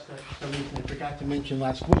For some reason I forgot to mention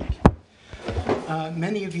last week.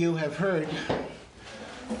 Many of you have heard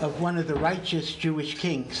of one of the righteous Jewish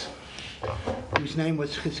kings, whose name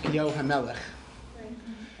was Chizkiyahu HaMelech.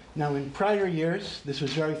 Now, in prior years, this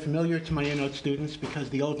was very familiar to Mayanot students because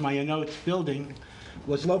the old Mayanot building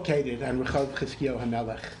was located on Rehov Chizkiyahu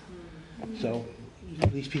HaMelech. So,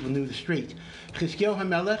 at least people knew the street. Chizkiyahu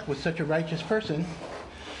HaMelech was such a righteous person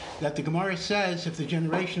that the Gemara says if the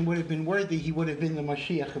generation would have been worthy, he would have been the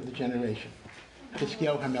Mashiach of the generation.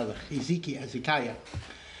 Chizkiyahu HaMelech, Hezekiah.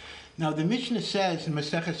 Now, the Mishnah says in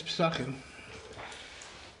Maseches Pesachim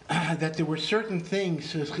that there were certain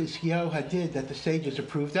things Chizkiyahu did that the sages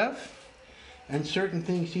approved of, and certain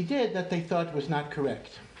things he did that they thought was not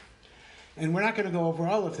correct. And we're not going to go over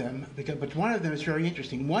all of them, but one of them is very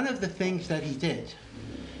interesting. One of the things that he did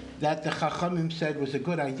that the Chachamim said was a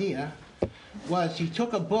good idea was he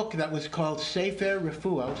took a book that was called Sefer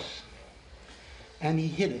Refuos and he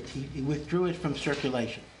hid it. He withdrew it from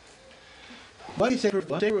circulation. What is Sefer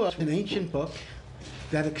Refuos? Was an ancient book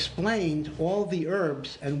that explained all the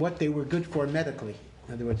herbs and what they were good for medically.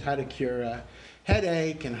 In other words, how to cure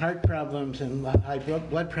headache and heart problems and high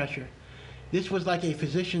blood pressure. This was like a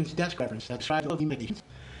physician's desk reference that described all the medications.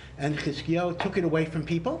 And Chizkiyahu took it away from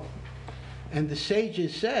people, and the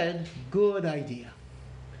sages said, good idea.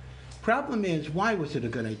 Problem is, why was it a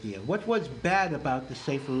good idea? What was bad about the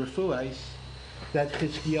Sefer Refuos that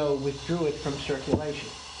Chizkiyahu withdrew it from circulation?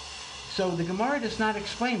 So the Gemara does not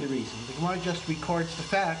explain the reason. The Gemara just records the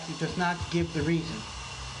fact. It does not give the reason.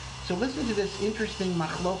 So listen to this interesting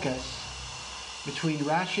machlokas between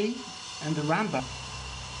Rashi and the Rambam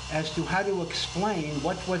as to how to explain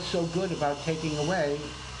what was so good about taking away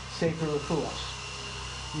Sefer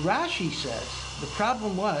Refuos. Rashi says the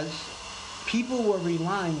problem was people were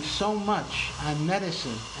relying so much on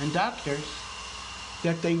medicine and doctors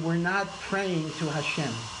that they were not praying to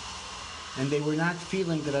Hashem. And they were not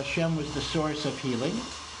feeling that Hashem was the source of healing.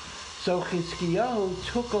 So Chizkiyahu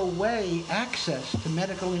took away access to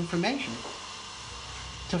medical information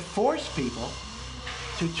to force people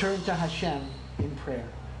to turn to Hashem in prayer.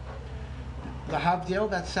 The Havdil,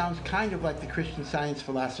 that sounds kind of like the Christian Science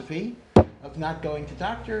philosophy of not going to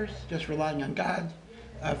doctors, just relying on God.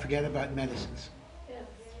 Forget about medicines.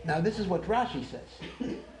 Now, this is what Rashi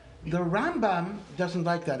says. The Rambam doesn't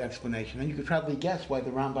like that explanation, and you could probably guess why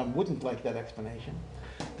the Rambam wouldn't like that explanation.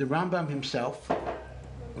 The Rambam himself,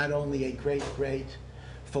 not only a great, great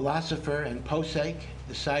philosopher and posek,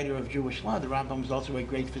 decider of Jewish law, the Rambam was also a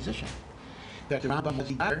great physician. That the Rambam was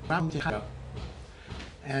the Cairo,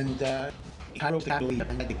 and Cairo was the capital,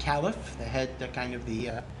 and the Caliph, the head, the king of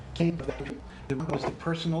the country. The Rambam was the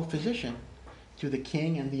personal physician to the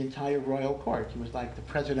king and the entire royal court. He was like the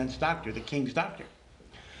president's doctor, the king's doctor.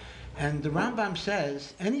 And the Rambam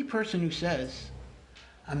says, any person who says,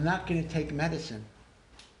 I'm not going to take medicine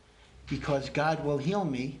because God will heal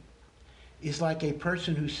me, is like a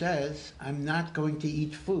person who says, I'm not going to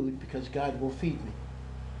eat food because God will feed me.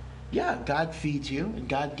 Yeah, God feeds you and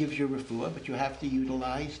God gives you refuah, but you have to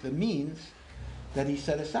utilize the means that he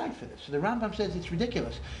set aside for this. So the Rambam says it's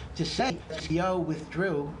ridiculous to say Chizkiyahu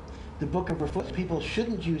withdrew the book of refuah. People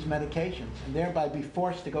shouldn't use medications and thereby be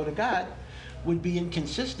forced to go to God would be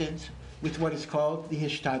inconsistent with what is called the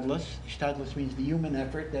hishtadlus. Hishtadlus means the human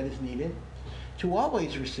effort that is needed to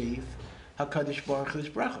always receive HaKadosh Baruch Hu's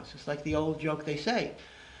brachos. It's like the old joke they say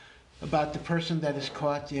about the person that is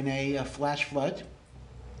caught in a flash flood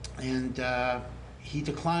and he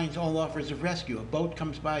declines all offers of rescue. A boat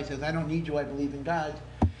comes by, says, I don't need you, I believe in God.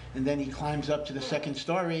 And then he climbs up to the second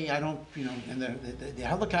story, and the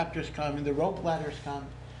helicopters come and the rope ladders come,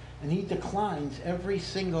 and he declines every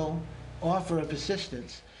single offer of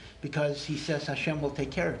assistance because he says Hashem will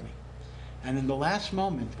take care of me. And in the last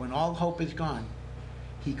moment, when all hope is gone,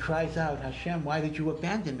 he cries out, Hashem, why did you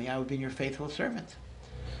abandon me? I would have been your faithful servant.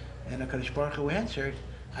 And HaKadosh Baruch Hu answered,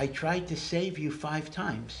 I tried to save you 5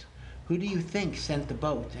 times. Who do you think sent the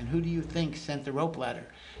boat? And who do you think sent the rope ladder?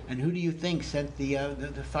 And who do you think sent the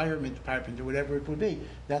fireman department or whatever it would be?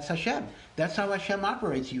 That's Hashem. That's how Hashem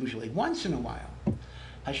operates usually. Once in a while,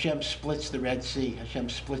 Hashem splits the Red Sea. Hashem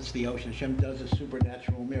splits the ocean. Hashem does a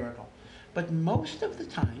supernatural miracle. But most of the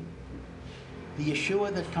time, the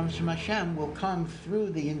Yeshua that comes from Hashem will come through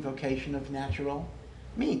the invocation of natural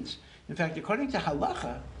means. In fact, according to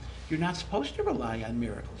halacha, you're not supposed to rely on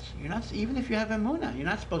miracles. You're not, even if you have emunah, you're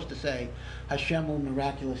not supposed to say, Hashem will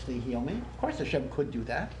miraculously heal me. Of course, Hashem could do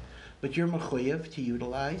that, but you're mechuyev to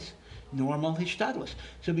utilize normal hishtadlus.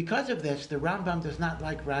 So because of this, the Rambam does not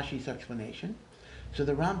like Rashi's explanation. So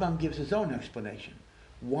the Rambam gives his own explanation.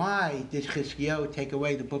 why did Chizkiyahu take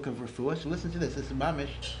away the book of Refuah? So listen to this. This is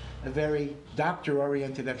mamish, a very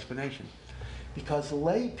doctor-oriented explanation. Because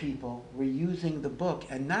lay people were using the book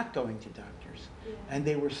and not going to doctors, and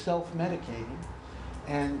they were self-medicating.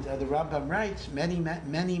 And the Rambam writes,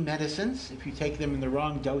 many medicines, if you take them in the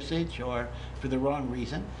wrong dosage or for the wrong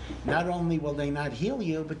reason, not only will they not heal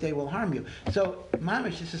you, but they will harm you. So,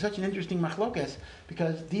 mamish, this is such an interesting machlokes,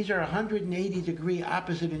 because these are 180-degree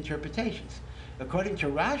opposite interpretations. According to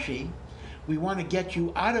Rashi, we want to get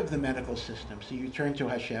you out of the medical system, so you turn to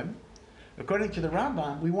Hashem. According to the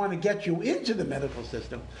Rambam, we want to get you into the medical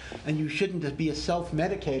system, and you shouldn't be a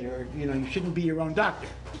self-medicator, you shouldn't be your own doctor.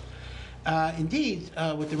 Indeed,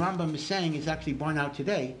 what the Rambam is saying is actually borne out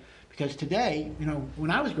today, because today, when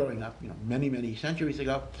I was growing up, many centuries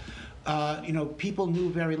ago, people knew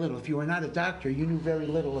very little. If you were not a doctor, you knew very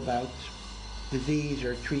little about disease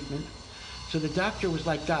or treatment. So the doctor was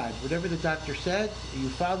like God. Whatever the doctor said, you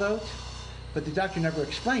followed, but the doctor never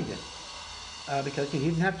explained it, because he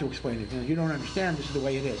didn't have to explain it. You don't understand, this is the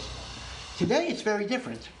way it is. Today, it's very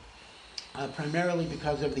different, primarily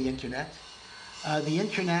because of the internet. The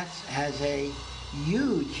internet has a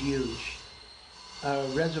huge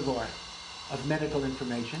reservoir of medical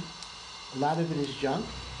information. A lot of it is junk,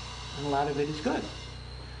 and a lot of it is good.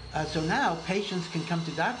 So now patients can come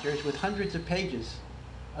to doctors with hundreds of pages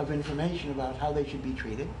of information about how they should be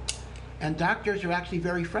treated. And doctors are actually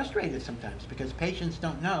very frustrated sometimes, because patients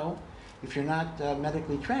don't know, if you're not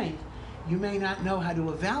medically trained, you may not know how to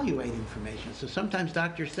evaluate information. So sometimes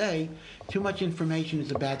doctors say too much information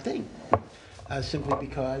is a bad thing. Simply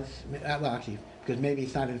because, because maybe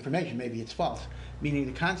it's not information, maybe it's false. Meaning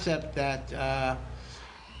the concept that,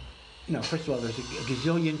 first of all, there's a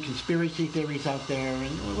gazillion conspiracy theories out there,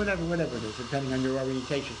 and whatever it is, depending on your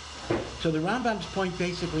orientation. So the Rambam's point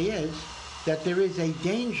basically is that there is a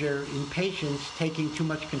danger in patients taking too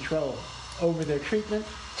much control over their treatment,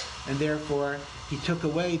 and therefore he took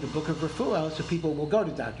away the book of Refuah so people will go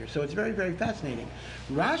to doctors. So it's very, very fascinating.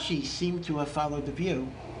 Rashi seemed to have followed the view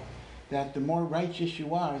that the more righteous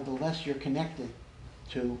you are, the less you're connected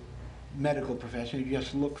to medical profession. You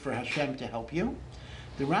just look for Hashem to help you.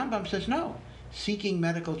 The Rambam says no. Seeking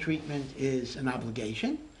medical treatment is an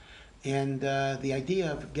obligation. And the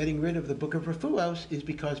idea of getting rid of the book of Refuos is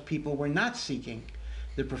because people were not seeking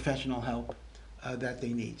the professional help that they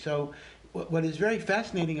need. So what is very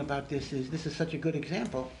fascinating about this is such a good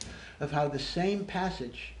example of how the same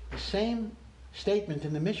passage, the same statement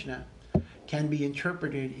in the Mishnah, can be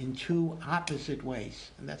interpreted in two opposite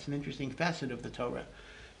ways. And that's an interesting facet of the Torah,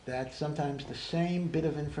 that sometimes the same bit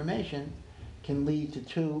of information can lead to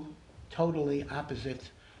two totally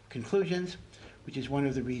opposite conclusions, which is one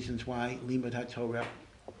of the reasons why Limud HaTorah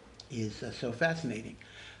is so fascinating.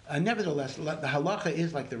 Nevertheless, the halacha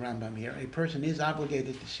is like the Rambam here. A person is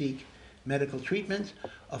obligated to seek medical treatment.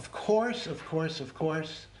 Of course,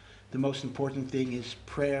 the most important thing is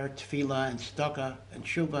prayer, tefillah, and tzedakah, and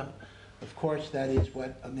shuvah. Of course, that is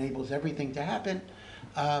what enables everything to happen.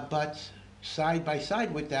 But side by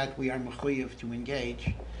side with that, we are mechuyev to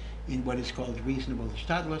engage in what is called reasonable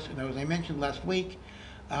ishtadlus. And as I mentioned last week,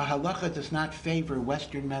 halacha does not favor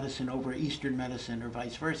Western medicine over Eastern medicine or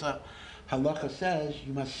vice versa. Halacha says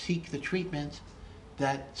you must seek the treatment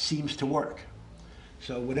that seems to work.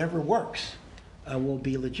 So whatever works will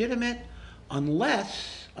be legitimate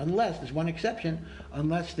unless, there's one exception,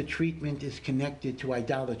 unless the treatment is connected to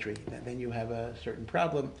idolatry. Then you have a certain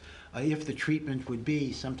problem. If the treatment would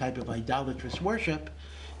be some type of idolatrous worship,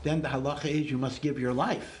 then the halacha is you must give your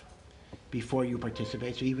life before you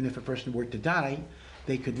participate. So even if a person were to die,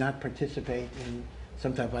 they could not participate in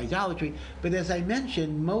some type of idolatry. But as I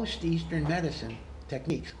mentioned, most Eastern medicine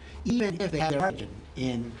techniques, even if they have their origin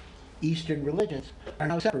in Eastern religions, are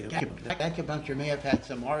now separate. Acupuncture may have had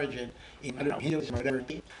some origin in Hinduism or whatever,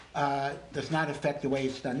 does not affect the way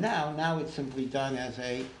it's done now. Now it's simply done as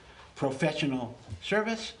a professional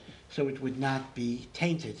service, so it would not be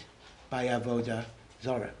tainted by avodah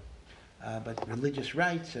zarah. But religious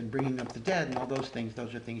rites and bringing up the dead and all those things,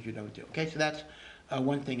 those are things you don't do. Okay, so that's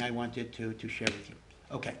one thing I wanted to share with you.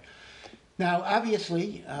 Okay. Now,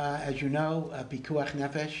 obviously, as you know, pikuach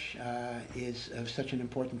nefesh is such an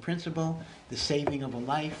important principle, the saving of a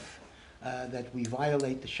life, that we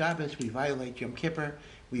violate the Shabbos, we violate Yom Kippur,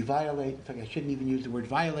 we violate, in fact, I shouldn't even use the word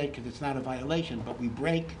violate because it's not a violation, but we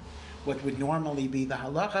break what would normally be the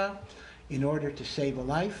halacha in order to save a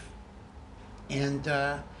life. And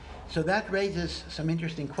so that raises some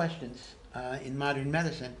interesting questions in modern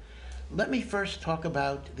medicine. Let me first talk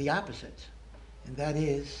about the opposite, and that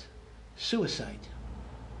is suicide.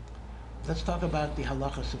 Let's talk about the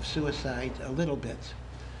halachas of suicide a little bit.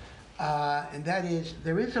 And that is,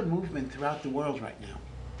 there is a movement throughout the world right now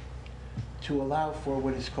to allow for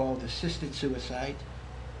what is called assisted suicide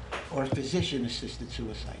or physician-assisted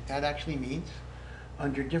suicide. That actually means,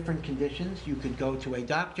 under different conditions, you could go to a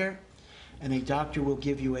doctor, and a doctor will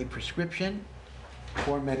give you a prescription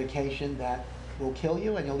for medication that will kill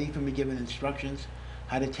you, and you'll even be given instructions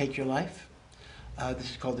how to take your life. This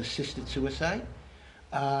is called assisted suicide.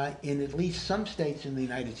 In at least some states in the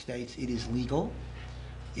United States, it is legal.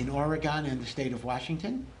 In Oregon and the state of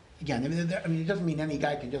Washington. Again, I mean, it doesn't mean any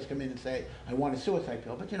guy can just come in and say, I want a suicide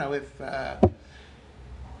pill, but you know, if... They're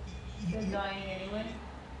dying anyway?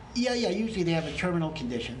 Yeah, usually they have a terminal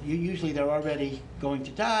condition. Usually they're already going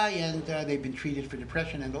to die, and they've been treated for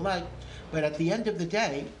depression and the like. But at the end of the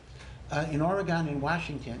day, in Oregon and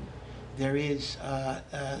Washington, there is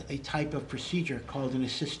a type of procedure called an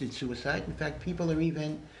assisted suicide. In fact, people are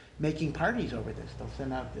even making parties over this. They'll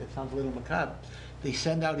send out, it sounds a little macabre, they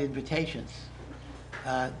send out invitations.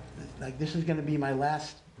 Like, this is going to be my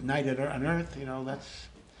last night on Earth, you know, let's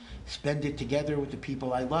spend it together with the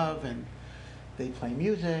people I love, and they play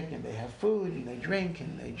music, and they have food, and they drink,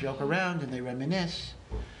 and they joke around, and they reminisce.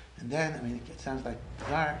 And then, I mean, it sounds like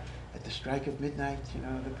bizarre, at the strike of midnight, you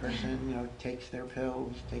know, the person, you know, takes their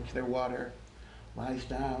pills, takes their water, lies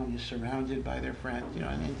down, is surrounded by their friends, you know,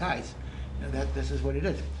 and dies. You know, this is what it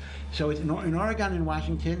is. So it's in Oregon and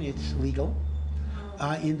Washington, it's legal.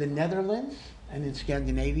 In the Netherlands and in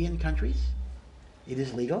Scandinavian countries, it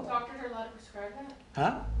is legal. Doctors are allowed to prescribe that?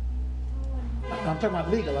 Huh? I'm talking about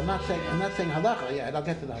legal. I'm not saying halacha. Yeah, I'll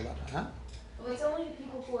get to the halacha. Huh? Well, it's only the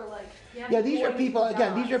people who are like... Yeah, these are people.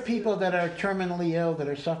 Again, these are people that are terminally ill, that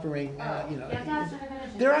are suffering. You know,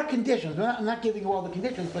 there are conditions. I'm not giving you all the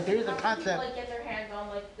conditions, but there is a concept. People like get their hands on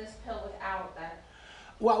like this pill without that.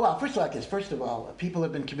 Well, first of all, people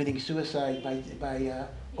have been committing suicide by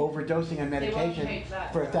overdosing on medication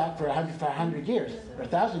for 100 years, for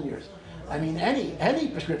 1,000 years. I mean, any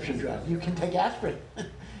prescription drug, you can take aspirin,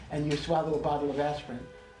 and you swallow a bottle of aspirin.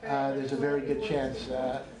 There's a very good chance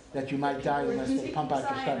that you might die unless they pump out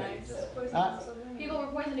your stomach. People were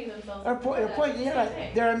poisoning themselves. Yeah,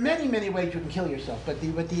 right. There are many ways you can kill yourself, but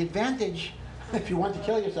the advantage, if you want to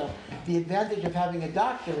kill yourself, the advantage of having a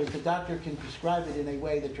doctor is the doctor can prescribe it in a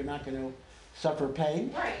way that you're not going to suffer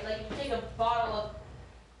pain. Right, like if you take a bottle of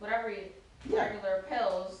whatever regular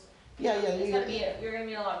pills, you're going to be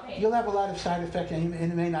in a lot of pain. You'll have a lot of side effects, and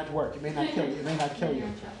it may not work. It may not kill you. It may not kill you.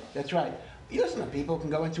 That's right. Listen, people can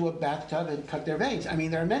go into a bathtub and cut their veins. I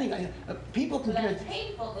mean, there are many people can. But that's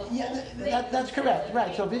painful. That's correct.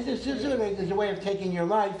 Right. So this is a way of taking your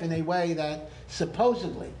life in a way that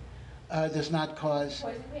supposedly does not cause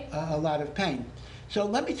a lot of pain. So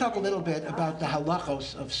let me talk a little bit about the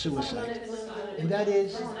halachos of suicide. And that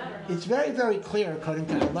is, it's very clear according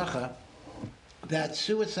to halacha that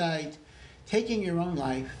suicide, taking your own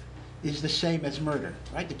life, is the same as murder.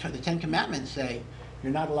 Right? The Ten Commandments say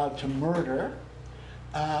you're not allowed to murder.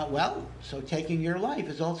 So taking your life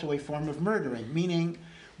is also a form of murdering, meaning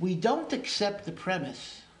we don't accept the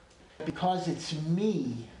premise because it's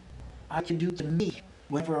me, I can do to me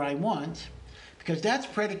whatever I want, because that's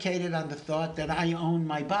predicated on the thought that I own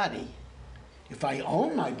my body. If I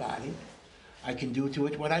own my body, I can do to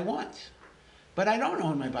it what I want. But I don't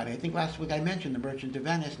own my body. I think last week I mentioned the Merchant of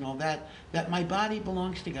Venice and all that my body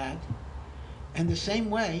belongs to God. And the same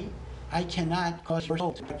way, I cannot cause your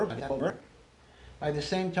soul to burn. By the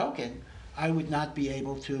same token, I would not be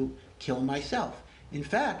able to kill myself. In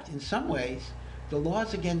fact, in some ways, the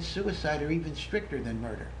laws against suicide are even stricter than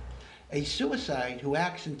murder. A suicide who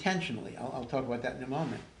acts intentionally, I'll talk about that in a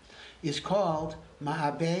moment, is called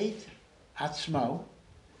ma'abed atzmo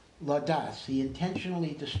ladas. He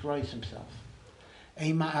intentionally destroys himself.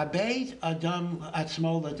 A ma'abed adam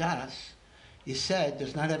atzmo ladas is said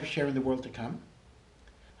does not have a share in the world to come,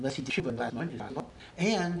 unless he did shiva last month,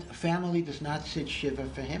 and a family does not sit shiva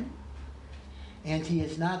for him, and he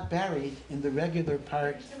is not buried in the regular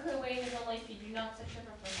part. If he took away his own life, you do not sit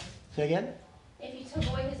shiva for him. Say again? If he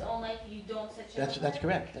took away his own life, you don't sit shiva for him. That's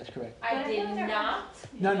correct. That's correct. I did not.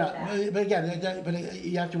 No. But again,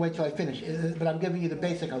 you have to wait till I finish. But I'm giving you the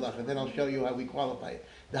basic halacha. Then I'll show you how we qualify it.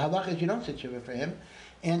 The halacha is you don't sit shiva for him,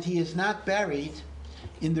 and he is not buried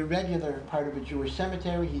in the regular part of a Jewish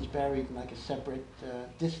cemetery. He's buried in like a separate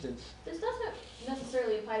distance. This doesn't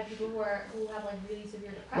necessarily apply to people who have like really severe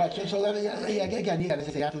depression. Right. So let me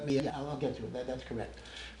I'll get to it. That's correct.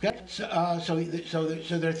 Okay.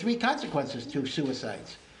 So there are three consequences to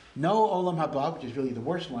suicides: no olam haba, which is really the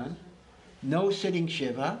worst one; no sitting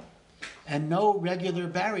shiva; and no regular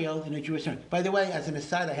burial in a Jewish cemetery. By the way, as an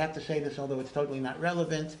aside, I have to say this, although it's totally not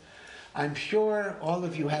relevant. I'm sure all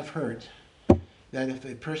of you have heard that if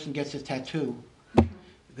a person gets a tattoo,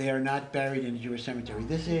 they are not buried in a Jewish cemetery.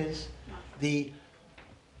 This is the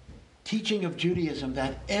teaching of Judaism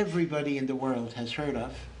that everybody in the world has heard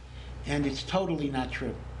of, and it's totally not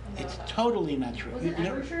true. It's totally not true. Was it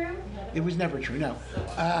ever true? It was never true, no.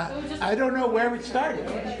 I don't know where it started.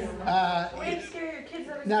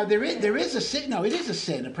 Now, there is a sin. No, it is a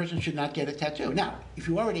sin. A person should not get a tattoo. Now, if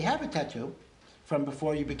you already have a tattoo from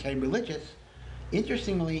before you became religious,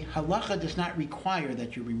 interestingly, halacha does not require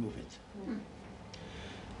that you remove it.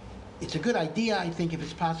 It's a good idea, I think, if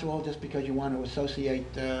it's possible, just because you want to associate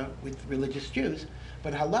with religious Jews.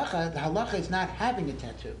 But the halacha is not having a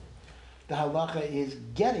tattoo. The halacha is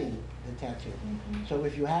getting the tattoo. So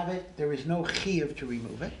if you have it, there is no chiyuv to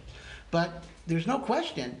remove it. But there's no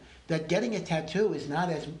question that getting a tattoo is not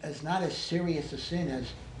as serious a sin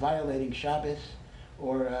as violating Shabbos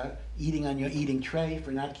or eating on your eating tray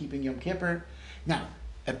for not keeping Yom Kippur. Now,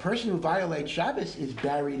 a person who violates Shabbos is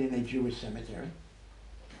buried in a Jewish cemetery.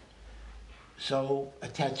 So a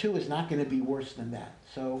tattoo is not going to be worse than that.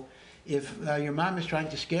 So if your mom is trying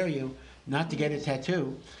to scare you not to get a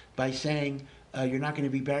tattoo by saying you're not going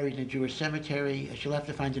to be buried in a Jewish cemetery, she'll have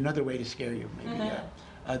to find another way to scare you. Maybe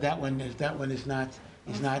that one is not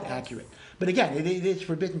accurate. But again, it is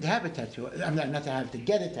forbidden to have a tattoo. I'm not to have to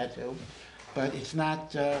get a tattoo, but it's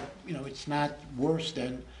not it's not worse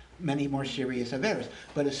than many more serious affairs.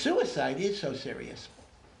 But a suicide is so serious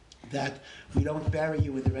that we don't bury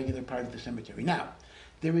you in the regular part of the cemetery. Now,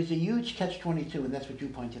 there is a huge catch-22, and that's what you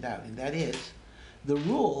pointed out, and that is the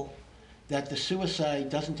rule that the suicide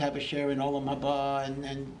doesn't have a share in Olam Haba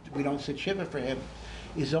and we don't sit shiva for him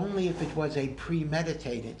is only if it was a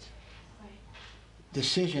premeditated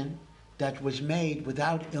decision that was made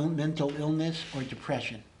without mental illness or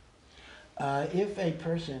depression. If a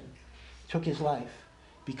person took his life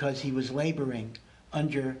because he was laboring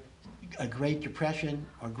under a great depression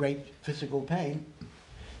or great physical pain,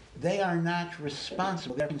 they are not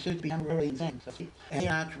responsible. They're considered to be temporarily insane. And they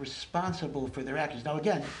are not responsible for their actions. Now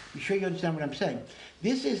again, be sure you understand what I'm saying.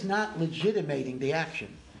 This is not legitimating the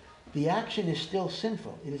action. The action is still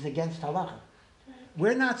sinful. It is against halacha.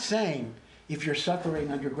 We're not saying if you're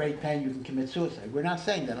suffering under great pain you can commit suicide. We're not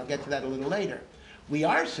saying that. I'll get to that a little later. We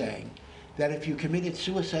are saying that if you committed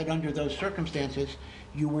suicide under those circumstances,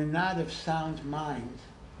 you were not of sound mind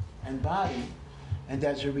and body, and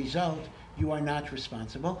as a result, you are not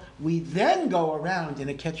responsible. We then go around in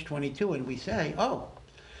a catch-22 and we say, oh,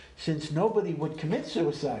 since nobody would commit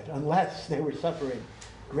suicide unless they were suffering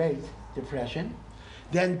great depression,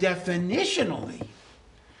 then definitionally,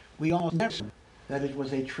 we almost never assume that it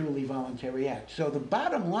was a truly voluntary act. So the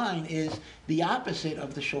bottom line is the opposite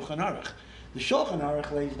of the Shulchan Aruch. The Shulchan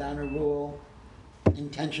Aruch lays down a rule: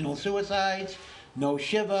 intentional suicides, no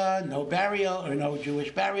shiva, no burial, or no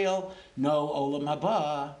Jewish burial, no olam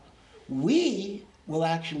haba. We will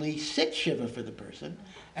actually sit shiva for the person,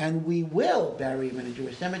 and we will bury him in a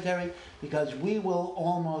Jewish cemetery because we will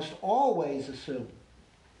almost always assume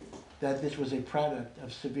that this was a product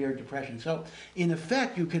of severe depression. So, in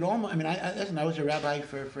effect, you could almost, I was a rabbi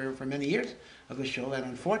for many years of the shul, and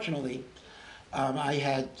unfortunately, I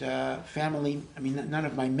had family, none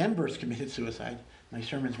of my members committed suicide. My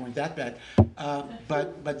sermons weren't that bad,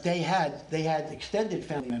 but they had extended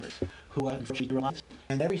family members who unfortunately were alive.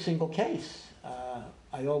 And every single case,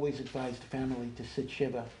 I always advised the family to sit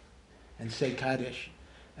shiva and say Kaddish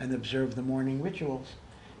and observe the morning rituals,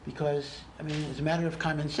 because it's a matter of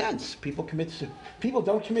common sense. People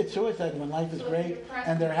don't commit suicide when life is great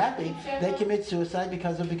and they're happy. They commit suicide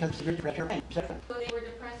because of severe depression. So they were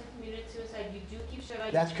depressed and committed suicide. You do keep shiva.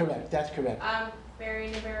 That's correct.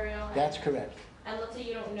 Burying the burial. That's correct. And let's say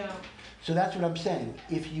you don't know. So that's what I'm saying.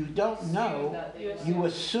 If you don't know, you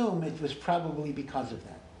assume it was probably because of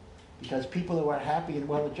that. Because people who are happy and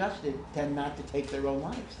well-adjusted tend not to take their own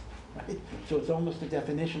lives, right? So it's almost a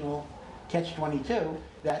definitional catch-22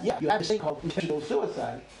 that, you have this thing called intentional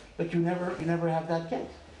suicide, but you never have that case.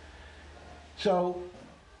 So,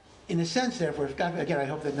 in a sense, therefore, again, I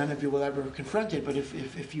hope that none of you will ever confront it, but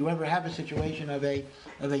if you ever have a situation of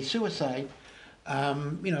a suicide,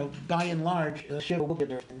 by and large, shiva will be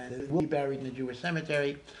there, and it will be buried in the Jewish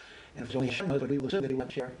cemetery, and if it's only a shema, but we will assume that it will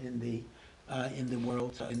share in the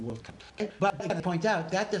world. But I to point out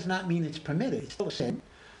that does not mean it's permitted. It's still a sin,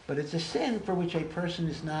 but it's a sin for which a person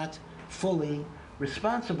is not fully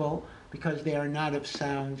responsible because they are not of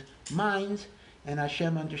sound mind. And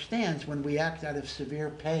Hashem understands when we act out of severe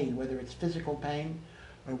pain, whether it's physical pain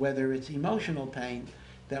or whether it's emotional pain,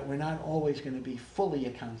 that we're not always going to be fully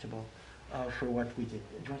accountable for what we did.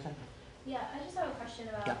 Do you want to say? Yeah, I just have a question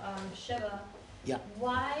about Shiva. Yeah.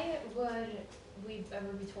 Why would we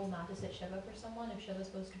ever be told not to sit Shiva for someone, if Shiva is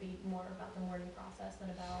supposed to be more about the mourning process than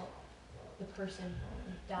about the person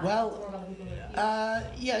who died, or about the people who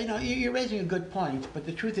yeah, you're raising a good point, but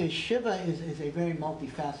the truth is Shiva is a very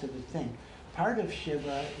multifaceted thing. Part of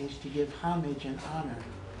Shiva is to give homage and honor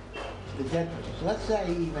to the dead person. So let's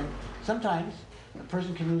say even, sometimes a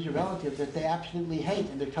person can lose a relative that they absolutely hate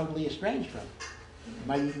and they're totally estranged from. It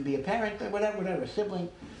might even be a parent, or whatever, a sibling,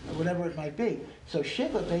 or whatever it might be. So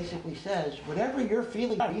Shiva basically says, whatever you're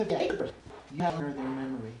feeling, you hate the person, you have to honor their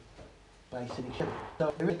memory by sitting Shiva.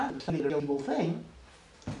 So there is not a evil thing,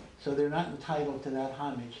 so they're not entitled to that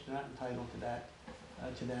homage, they're not entitled to that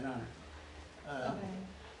honor. Okay.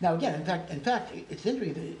 Now again, in fact, it's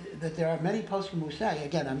interesting that there are many poskim who say,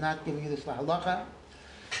 again, I'm not giving you this halacha,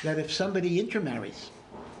 that if somebody intermarries,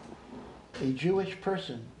 a Jewish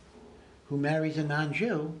person who marries a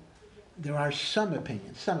non-Jew, there are some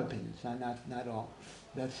opinions, not all,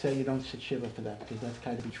 that say you don't sit Shiva for that, because that's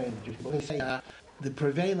kind of betraying the Jewish people. They say the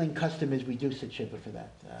prevailing custom is we do sit Shiva for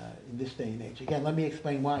that in this day and age. Again, let me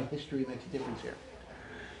explain why history makes a difference here.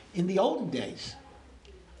 In the olden days,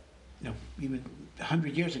 even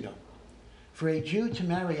 100 years ago, for a Jew to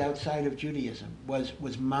marry outside of Judaism was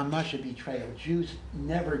mamash a betrayal. Jews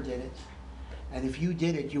never did it, and if you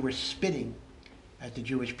did it, you were spitting at the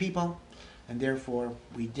Jewish people, and therefore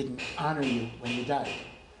we didn't honor you when you died.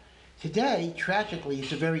 Today, tragically,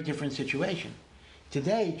 it's a very different situation.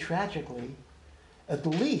 Today, tragically, at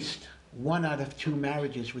least 1 out of 2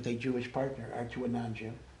 marriages with a Jewish partner are to a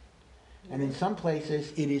non-Jew. And in some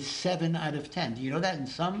places, it is 7 out of 10. Do you know that in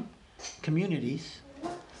some communities,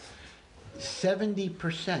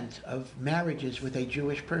 70% of marriages with a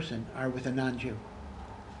Jewish person are with a non-Jew?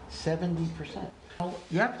 70%. Now,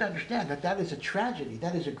 you have to understand that is a tragedy.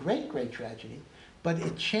 That is a great, great tragedy. But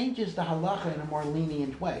it changes the halacha in a more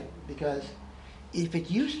lenient way. Because if it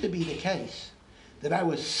used to be the case that I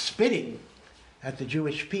was spitting at the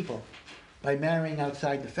Jewish people by marrying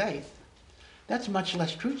outside the faith, that's much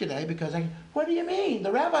less true today, because what do you mean?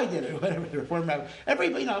 The rabbi did it, whatever, the Reform rabbi.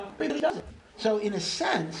 Everybody does it. So in a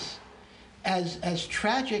sense, as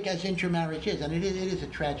tragic as intermarriage is, and it is a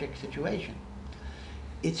tragic situation,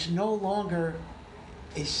 it's no longer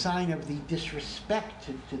a sign of the disrespect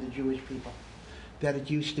to the Jewish people that it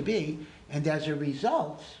used to be, and as a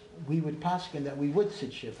result, we would poskin that we would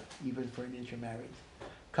sit Shiva, even for an intermarried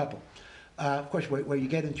couple. Of course, where you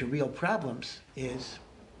get into real problems is,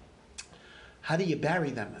 how do you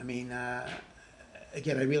bury them? I mean,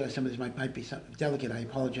 again, I realize some of this might be delicate. I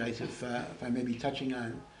apologize if I may be touching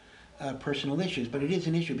on personal issues, but it is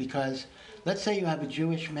an issue because let's say you have a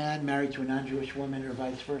Jewish man married to a non-Jewish woman or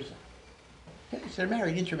vice versa. Okay, so they're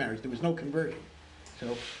married, intermarriage. There was no conversion.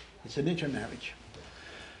 So it's an intermarriage.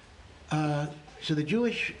 So the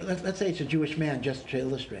Jewish, let's say it's a Jewish man, just to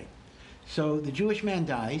illustrate. So the Jewish man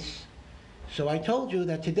dies. So I told you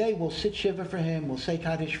that today we'll sit Shiva for him, we'll say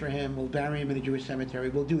Kaddish for him, we'll bury him in a Jewish cemetery.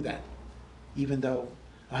 We'll do that, even though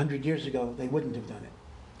 100 years ago they wouldn't have done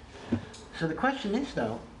it. So the question is,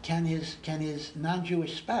 though, can his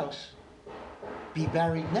non-Jewish spouse be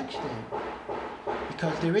buried next to him?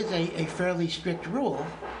 Because there is a fairly strict rule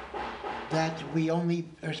that we only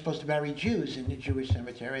are supposed to bury Jews in the Jewish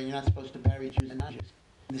cemetery, and you're not supposed to bury Jews and non-Jews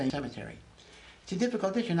in the same cemetery. It's a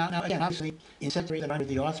difficult issue. Now again, obviously, in cemeteries that are under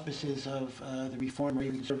the auspices of the Reform or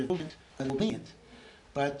even conservative movement, that will be.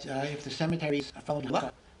 But if the cemeteries are following the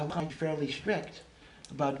law, be fairly strict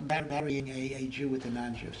about burying a Jew with a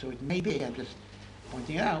non-Jew. So it may be, I'm just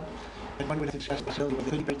pointing it out, that one would have discussed the possibility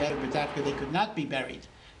whether they could be buried together, but after they could not be buried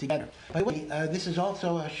together. By the way, this is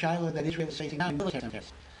also a shiloh that Israel is facing now in military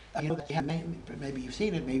cemeteries. Maybe you've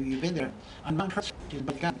seen it, maybe you've been there, on Mount Herzl,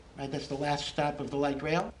 right? That's the last stop of the light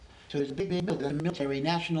rail. So there's a big military,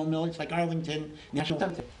 national military, it's like Arlington National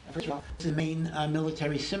Cemetery. First of all, it's the main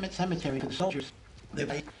military cemetery for the soldiers that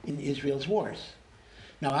fight in Israel's wars.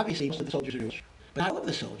 Now, obviously, most of the soldiers are Jewish, but not all of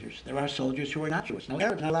the soldiers. There are soldiers who are not Jewish. Now,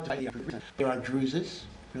 Arabs are not allowed to fight the Arabs. There are Druzes,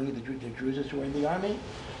 really the Druzes who are in the army.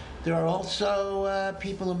 There are also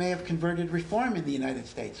people who may have converted Reform in the United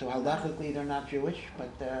States. So halachically, they're not Jewish, but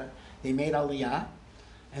they made Aliyah,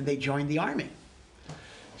 and they joined the army.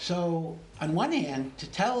 So, on one hand, to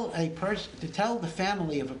tell the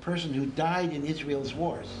family of a person who died in Israel's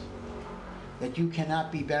wars that you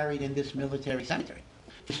cannot be buried in this military cemetery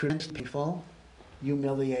is painful,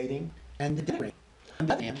 humiliating, and denigrating. On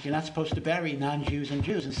the other hand, you're not supposed to bury non-Jews and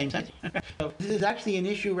Jews in the same cemetery. So this is actually an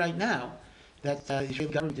issue right now that the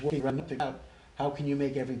Israeli government is working around to figure out how can you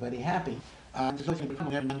make everybody happy. There's always going to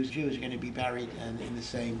be non-Jews are going to be buried in the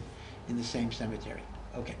same cemetery.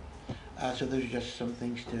 Okay. So those are just some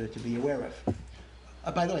things to be aware of.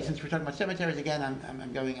 By the way, since we're talking about cemeteries, again,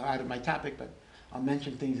 I'm going out of my topic, but I'll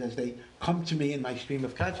mention things as they come to me in my stream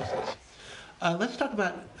of consciousness. Let's talk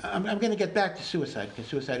about, I'm going to get back to suicide, because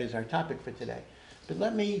suicide is our topic for today. But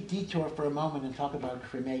let me detour for a moment and talk about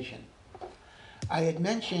cremation. I had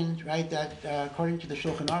mentioned, right, that according to the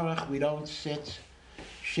Shulchan Aruch, we don't sit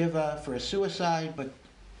Shiva for a suicide, but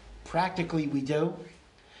practically we do.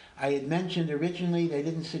 I had mentioned originally they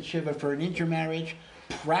didn't sit Shiva for an intermarriage.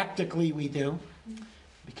 Practically we do,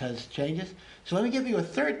 because it changes. So let me give you a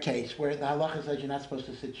third case where the halacha says you're not supposed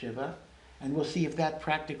to sit Shiva, and we'll see if that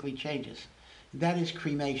practically changes. That is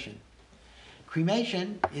cremation.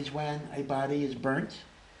 Cremation is when a body is burnt.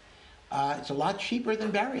 It's a lot cheaper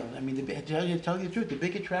than burial. I mean, to tell you the truth, the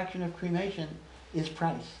big attraction of cremation is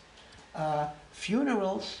price.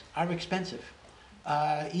 Funerals are expensive.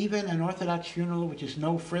 Even an Orthodox funeral, which is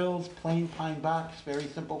no frills, plain pine box, very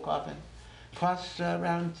simple coffin, costs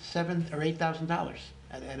around $7,000 or $8,000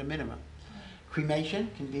 at a minimum. Cremation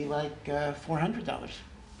can be like $400.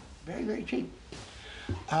 Very, very cheap.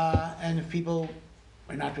 And if people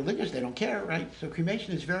are not religious, they don't care, right? So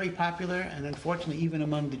cremation is very popular, and unfortunately even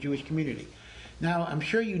among the Jewish community. Now, I'm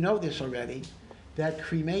sure you know this already, that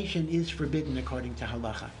cremation is forbidden according to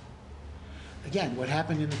halacha. Again, what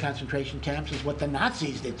happened in the concentration camps is what the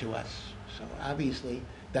Nazis did to us. So obviously,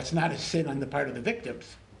 that's not a sin on the part of the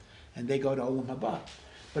victims, and they go to Olam Haba.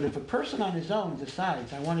 But if a person on his own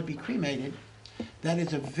decides, I want to be cremated, that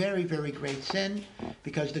is a very, very great sin,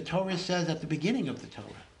 because the Torah says at the beginning of the Torah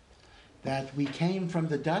that we came from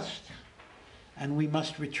the dust and we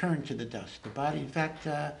must return to the dust. The body, in fact,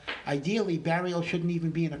 ideally, burial shouldn't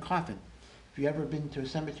even be in a coffin. If you've ever been to a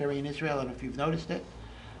cemetery in Israel, and if you've noticed it,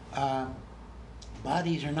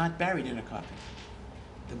 bodies are not buried in a coffin.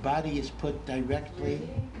 The body is put directly,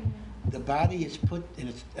 the body is put in,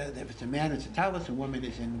 if it's a man, it's a tallis, a woman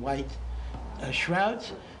is in white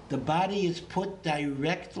shrouds. The body is put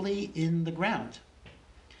directly in the ground.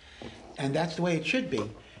 And that's the way it should be.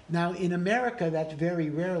 Now, in America, that very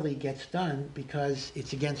rarely gets done because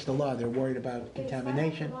it's against the law. They're worried about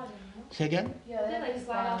contamination. Say again? Yeah, they like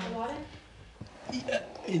slide off the water.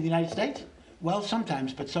 In the United States? Well,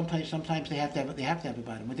 sometimes, but sometimes they have to have a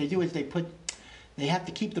bottom. What they do is they have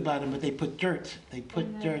to keep the bottom, but they put dirt. They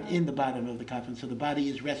put dirt in the bottom of the coffin, so the body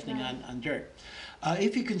is resting on dirt.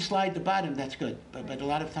 If you can slide the bottom, that's good. But a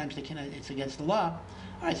lot of times they cannot. It's against the law.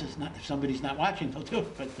 All right, so it's not, if somebody's not watching, they'll do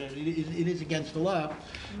it. But it is against the law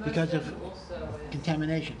because of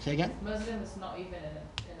contamination. Say again? Muslim is not even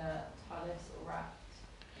in a talis or wrapped.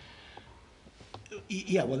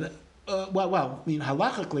 Yeah, well. Well, I mean,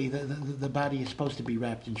 halachically, the body is supposed to be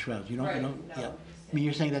wrapped in shrouds. You don't, right. you don't. No, yeah. I mean,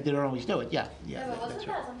 you're saying that they don't always do it. Yeah. But wasn't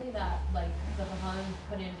that something that like the Chachamim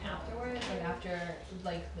put in afterwards, like after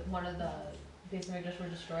like one of the Beis Hamikdash were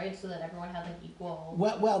destroyed, so that everyone had like equal?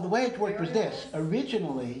 Well, the way it worked was this.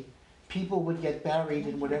 Originally, people would get buried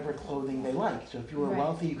in whatever clothing they liked. So if you were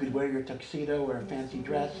wealthy, you could wear your tuxedo or a fancy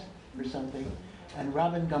dress or something. And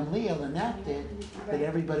Rabban Gamliel enacted that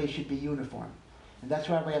everybody should be uniform. And that's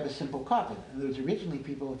why we have a simple coffin. And there was originally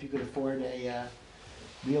people, if you could afford a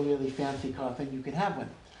really fancy coffin, you could have one.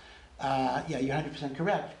 Yeah, you're 100%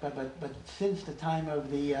 correct. But since the time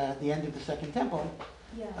of the end of the Second Temple,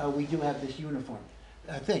 we do have this uniform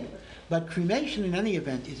thing. But cremation, in any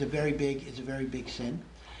event, is a very big sin.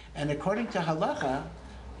 And according to halacha,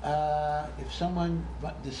 if someone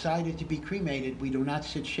decided to be cremated, we do not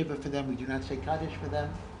sit shiva for them. We do not say kaddish for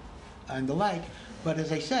them, and the like. But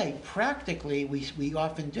as I say, practically we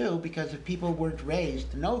often do, because if people weren't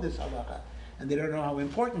raised to know this halacha and they don't know how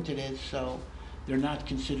important it is, so they're not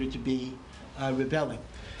considered to be rebelling.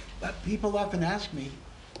 But people often ask me,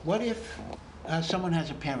 what if someone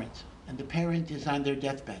has a parent and the parent is on their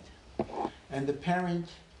deathbed and the parent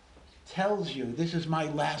tells you, this is my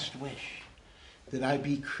last wish, that I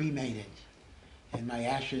be cremated and my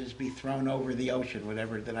ashes be thrown over the ocean,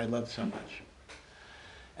 whatever that I love so much.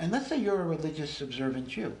 And let's say you're a religious observant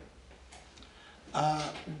Jew.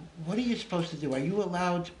 What are you supposed to do? Are you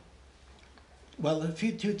allowed, well,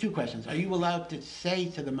 two questions. Are you allowed to say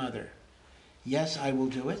to the mother, yes, I will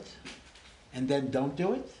do it, and then don't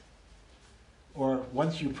do it? Or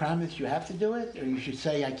once you promise, you have to do it? Or you should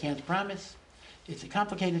say, I can't promise? It's a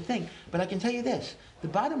complicated thing. But I can tell you this. The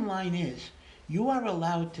bottom line is, you are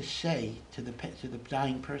allowed to say to the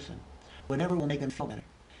dying person whatever will make them feel better.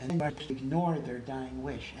 And then you are to ignore their dying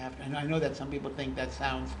wish after. And I know that some people think that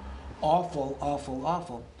sounds awful, awful,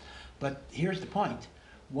 awful. But here's the point.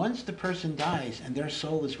 Once the person dies and their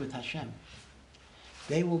soul is with Hashem,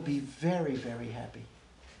 they will be very, very happy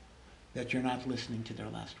that you're not listening to their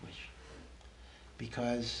last wish.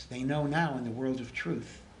 Because they know now in the world of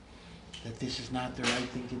truth that this is not the right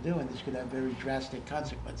thing to do, and this could have very drastic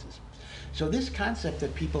consequences. So this concept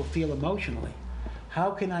that people feel emotionally,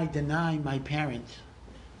 how can I deny my parents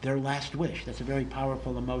their last wish? That's a very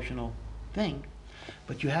powerful emotional thing,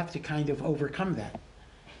 but you have to kind of overcome that,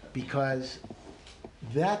 because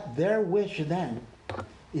that their wish then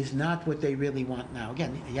is not what they really want now.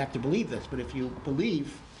 Again, you have to believe this, but if you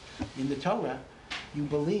believe in the Torah, you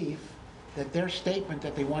believe that their statement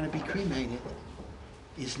that they want to be cremated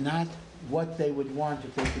is not what they would want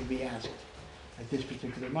if they could be asked at this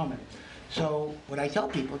particular moment. So what I tell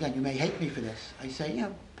people, again, you may hate me for this, I say,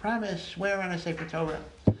 promise, swear on a Sefer Torah,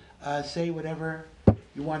 say whatever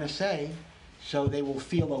you want to say, so they will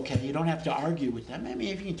feel okay. You don't have to argue with them. I mean,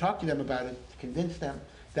 if you can talk to them about it, convince them,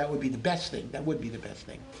 that would be the best thing. That would be the best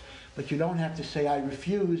thing. But you don't have to say, I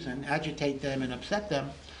refuse, and agitate them and upset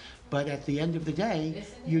them. But at the end of the day,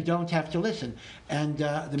 you don't have to listen. And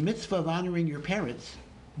the mitzvah of honoring your parents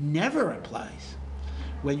never applies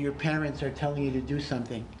when your parents are telling you to do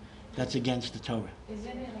something that's against the Torah. Isn't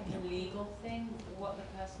it like a legal thing, what the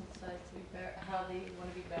person decides to be buried, how they want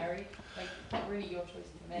to be buried? Like, it's not really your choice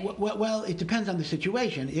to make. Well, it depends on the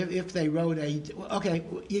situation. If they wrote okay,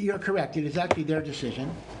 you're correct, it is actually their decision.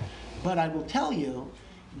 But I will tell you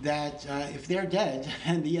that if they're dead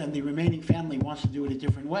and the remaining family wants to do it a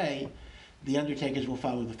different way, the undertakers will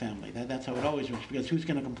follow the family. That's how it always works, because who's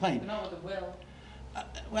going to complain? But not with a will.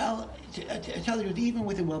 Well, to tell you the truth, even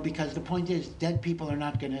with a will, because the point is, dead people are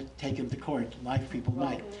not going to take them to court. Live people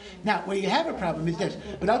might. Now, where you have a problem is this.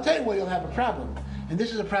 But I'll tell you where you'll have a problem. And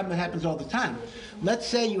this is a problem that happens all the time. Let's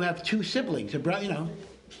say you have two siblings.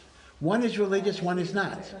 One is religious, one is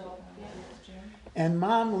not. And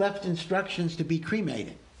mom left instructions to be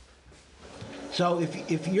cremated. So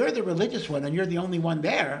if you're the religious one and you're the only one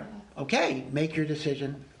there, okay, make your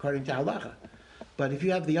decision according to halacha. But if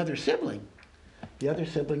you have the other sibling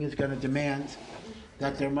is going to demand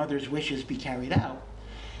that their mother's wishes be carried out.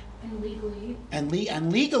 And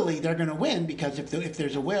legally they're going to win, because if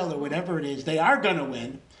there's a will or whatever it is, they are going to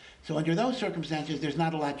win. So under those circumstances, there's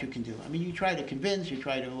not a lot you can do. I mean, you try to convince, you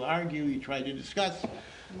try to argue, you try to discuss.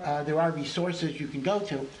 There are resources you can go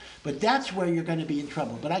to, but that's where you're going to be in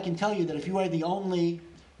trouble. But I can tell you that if you are the only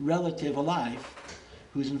relative alive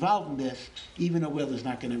who's involved in this, even a will is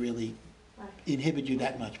not going to really inhibit you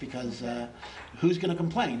that much, because who's going to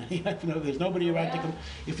complain? There's nobody around to complain.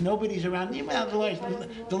 If nobody's around, well,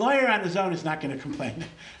 the lawyer on his own is not going to complain.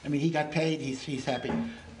 I mean, he got paid, he's happy.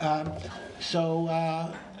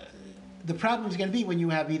 The problem is going to be when you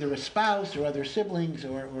have either a spouse or other siblings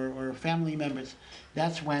or family members.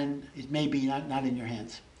 That's when it may be not in your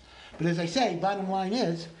hands. But as I say, bottom line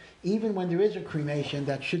is, even when there is a cremation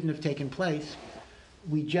that shouldn't have taken place,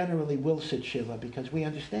 we generally will sit Shiva, because we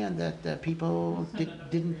understand that people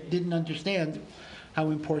didn't understand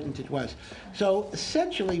how important it was. So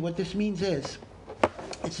essentially what this means is,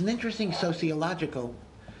 it's an interesting sociological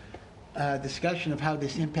discussion of how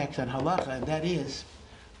this impacts on halacha, and that is,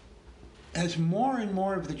 as more and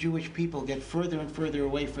more of the Jewish people get further and further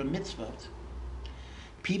away from mitzvot,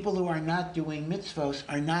 people who are not doing mitzvot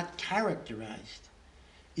are not characterized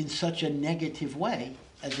in such a negative way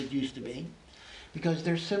as it used to be, because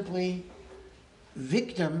they're simply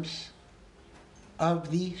victims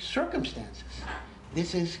of the circumstances.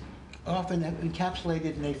 This is often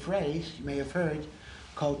encapsulated in a phrase you may have heard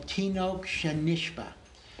called Tinok Shenishba.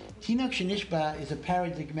 Tinok Shenishba is a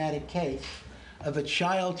paradigmatic case of a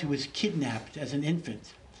child who was kidnapped as an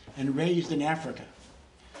infant and raised in Africa.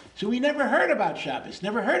 So we never heard about Shabbos,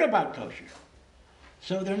 never heard about kosher.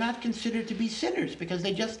 So they're not considered to be sinners, because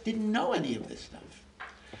they just didn't know any of this stuff.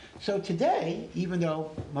 So today, even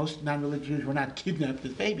though most non-religious Jews were not kidnapped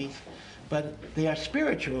as babies, but they are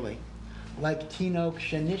spiritually like Tinok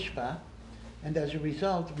Shenishba, and as a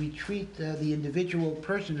result, we treat the individual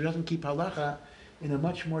person who doesn't keep halacha in a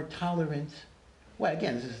much more tolerant way.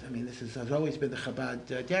 Again, this has always been the Chabad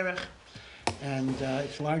derech, and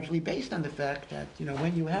it's largely based on the fact that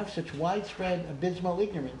when you have such widespread abysmal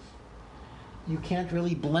ignorance, you can't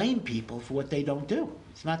really blame people for what they don't do.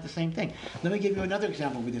 It's not the same thing. Let me give you another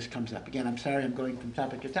example where this comes up. Again, I'm sorry I'm going from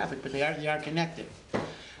topic to topic, but they are connected.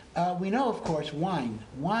 We know, of course, wine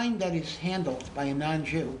that is handled by a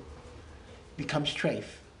non-Jew becomes treif.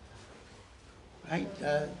 Right?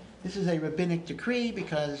 This is a rabbinic decree,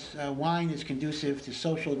 because wine is conducive to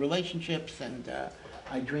social relationships, and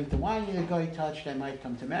I drink the wine that a guy touched, I might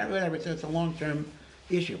come to marry, whatever. So it's a long-term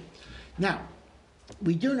issue. Now,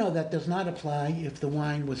 we do know that does not apply if the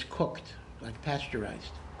wine was cooked, like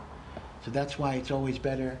pasteurized. So that's why it's always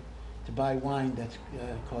better to buy wine that's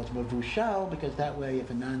called mavushal, because that way if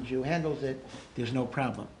a non-Jew handles it, there's no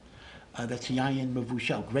problem. That's yayin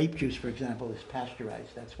mevushal. Grape juice, for example, is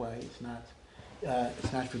pasteurized. That's why it's not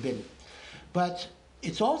forbidden. But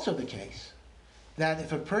it's also the case that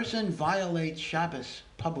if a person violates Shabbos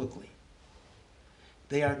publicly,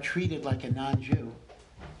 they are treated like a non-Jew,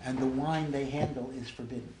 and the wine they handle is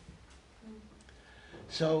forbidden.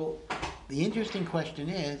 So the interesting question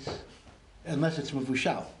is, unless it's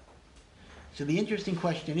mevushal. So the interesting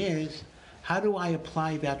question is, how do I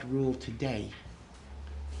apply that rule today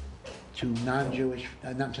to non-Jewish,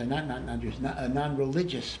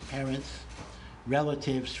 non-religious parents,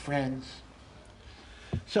 relatives, friends?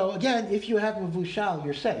 So again, if you have mevushal,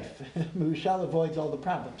 you're safe. Mevushal avoids all the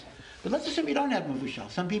problems. But let's assume you don't have mevushal.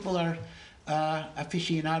 Some people are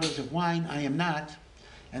aficionados of wine. I am not.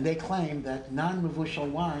 And they claim that non-mevushal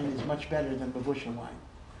wine is much better than mevushal wine.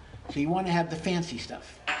 So you want to have the fancy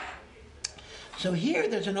stuff. So here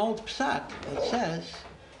there's an old psak that says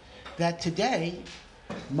that today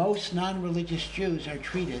most non-religious Jews are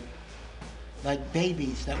treated like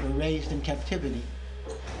babies that were raised in captivity.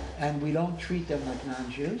 And we don't treat them like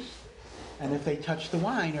non-Jews. And if they touch the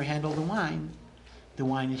wine or handle the wine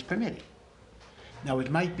is permitted. Now it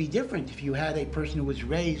might be different if you had a person who was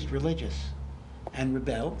raised religious and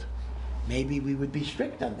rebelled. Maybe we would be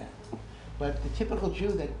strict on that. But the typical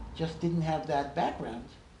Jew that just didn't have that background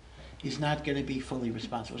is not going to be fully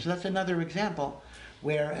responsible. So that's another example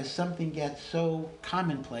where as something gets so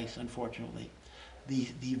commonplace, unfortunately, the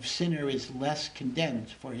sinner is less condemned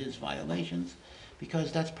for his violations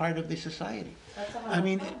because that's part of the society. I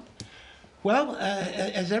mean, well,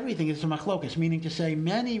 as everything is a machlokas, meaning to say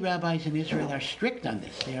many rabbis in Israel are strict on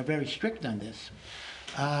this. They are very strict on this.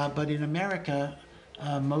 But in America,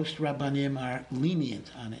 most rabbanim are lenient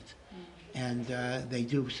on it. And they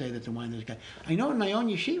do say that the wine is good. I know in my own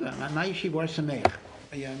yeshiva, my yeshiva, Or Sameach,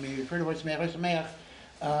 you've heard of Or Sameach. Or Sameach,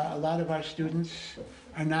 a lot of our students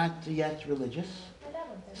are not yet religious. My dad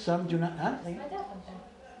went there. Some do not. Huh? My dad went there.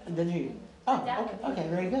 And then you. Oh, okay,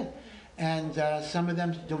 very good. And some of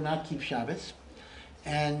them do not keep Shabbos.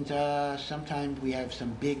 And sometimes we have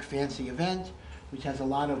some big fancy event which has a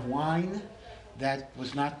lot of wine that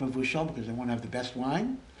was not mevushal because they want to have the best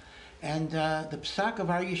wine. And the psak of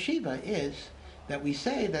our yeshiva is that we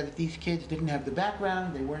say that if these kids didn't have the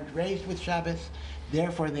background, they weren't raised with Shabbos,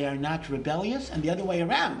 therefore they are not rebellious. And the other way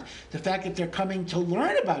around, the fact that they're coming to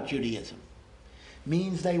learn about Judaism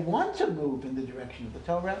means they want to move in the direction of the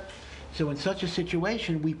Torah. So in such a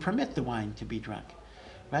situation, we permit the wine to be drunk.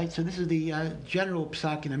 Right? So this is the general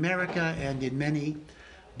psak in America and in many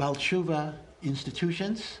Baal Tshuva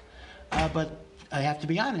institutions. But I have to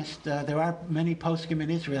be honest, there are many poskim in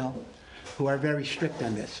Israel who are very strict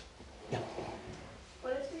on this. Yeah.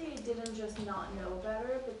 What if they didn't just not know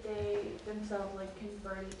better, but they themselves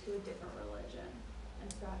converted to a different religion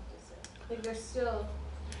and practice it? They're still...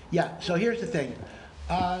 Yeah, so here's the thing.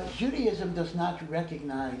 Judaism does not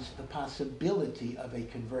recognize the possibility of a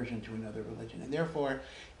conversion to another religion. And therefore,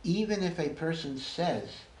 even if a person says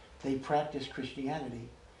they practice Christianity,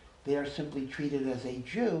 they are simply treated as a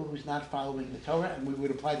Jew who's not following the Torah, and we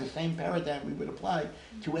would apply the same paradigm we would apply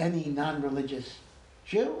to any non-religious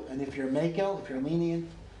Jew. And if you're makel, if you're lenient,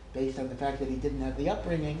 based on the fact that he didn't have the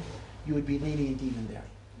upbringing, you would be lenient even there.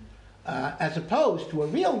 As opposed to a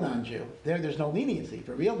real non-Jew, there's no leniency. If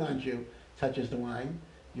a real non-Jew touches the wine,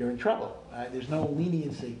 you're in trouble. There's no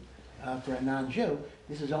leniency for a non-Jew.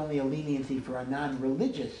 This is only a leniency for a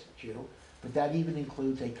non-religious Jew, but that even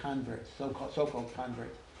includes a convert, so-called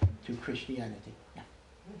convert to Christianity. Yeah.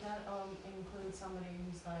 Would that include somebody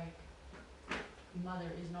who's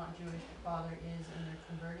mother is not Jewish, the father is, and they're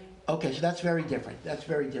converting? Okay, so that's very different. That's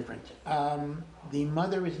very different. The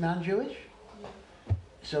mother is non-Jewish,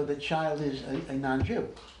 so the child is a non-Jew.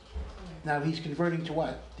 Now he's converting to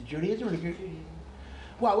what? To Judaism or to Judaism.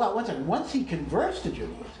 Well, one second. Once he converts to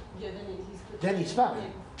Judaism, then he's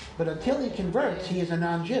fine. But until he converts, he is a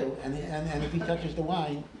non-Jew, and if he touches the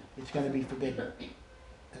wine, it's going to be forbidden.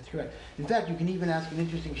 That's correct. In fact, you can even ask an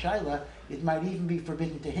interesting shaila. It might even be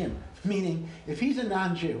forbidden to him. Meaning, if he's a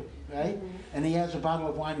non-Jew, right, and he has a bottle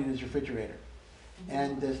of wine in his refrigerator,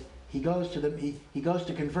 and he goes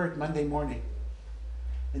to convert Monday morning,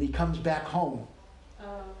 and he comes back home.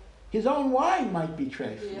 His own wine might be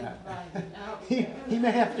traced. Yeah, right. he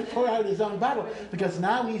may have to pour out his own bottle because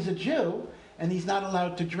now he's a Jew and he's not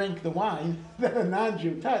allowed to drink the wine that a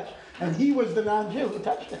non-Jew touched, and he was the non-Jew who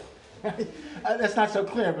touched it. Right? That's not so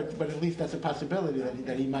clear, but at least that's a possibility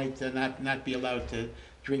that he might not be allowed to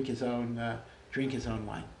drink his own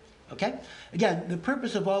wine. Okay. Again, the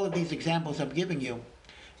purpose of all of these examples I'm giving you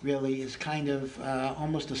really is kind of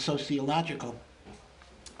almost a sociological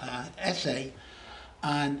essay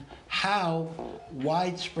on how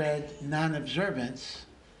widespread non-observance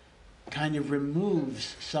kind of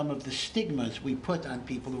removes some of the stigmas we put on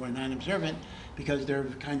people who are non-observant, because they're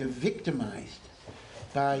kind of victimized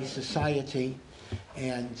by society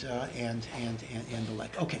and the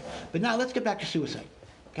like. Okay, but now let's get back to suicide.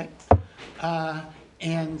 Okay,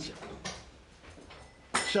 and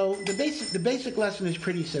so the basic lesson is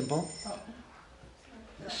pretty simple.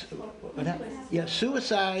 Yeah,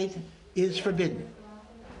 suicide is forbidden.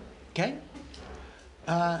 Okay?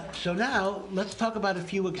 So now, let's talk about a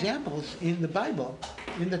few examples in the Bible,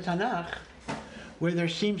 in the Tanakh, where there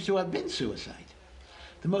seems to have been suicide.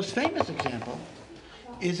 The most famous example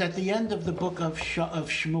is at the end of the book of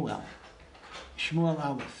Shmuel, Shmuel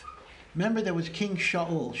Aleph. Remember, there was King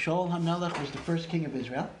Shaul. Shaul HaMelech was the first king of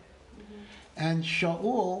Israel. And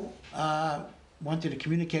Shaul wanted to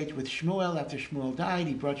communicate with Shmuel. After Shmuel died,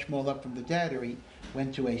 he brought Shmuel up from the dead, or he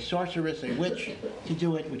went to a sorceress, a witch, to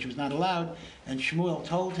do it, which was not allowed. And Shmuel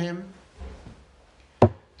told him,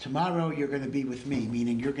 tomorrow you're going to be with me,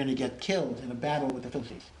 meaning you're going to get killed in a battle with the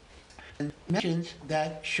Philistines. And he mentions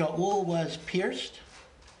that Shaul was pierced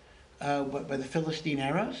by the Philistine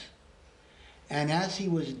arrows. And as he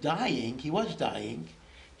was dying,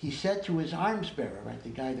 he said to his arms bearer, right, the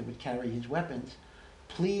guy that would carry his weapons,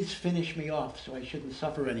 please finish me off so I shouldn't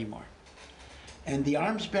suffer anymore. And the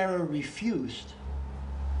arms bearer refused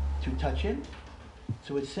to touch him.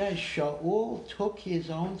 So it says Shaul took his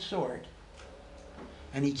own sword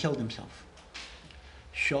and he killed himself.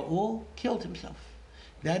 Shaul killed himself.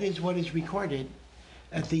 That is what is recorded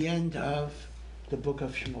at the end of the book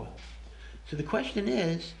of Shmuel. So the question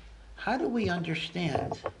is, how do we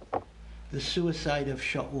understand the suicide of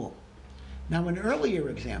Shaul? Now, an earlier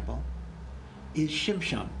example is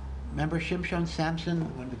Shimshon. Remember Shimshon, Samson,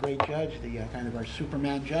 one of the great judge, the kind of our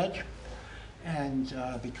Superman judge? And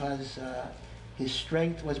because his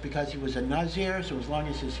strength was because he was a Nazir, so as long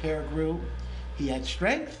as his hair grew, he had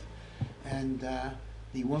strength. And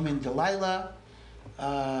the woman Delilah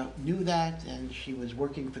knew that, and she was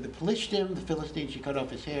working for the Philistines. The Philistines, she cut off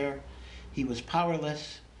his hair. He was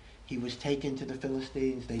powerless. He was taken to the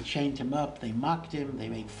Philistines. They chained him up. They mocked him. They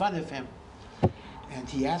made fun of him. And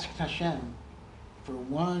he asked Hashem for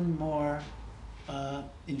one more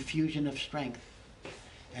infusion of strength.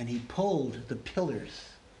 And he pulled the pillars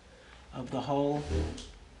of the whole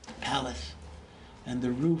palace. And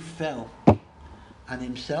the roof fell on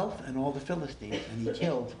himself and all the Philistines. And he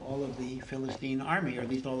killed all of the Philistine army, or at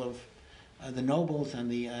least all of the nobles and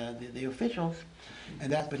the officials.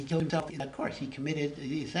 But he killed himself in that course. He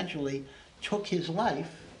essentially took his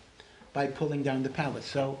life by pulling down the palace.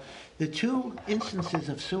 So the two instances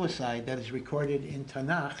of suicide that is recorded in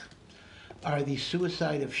Tanakh are the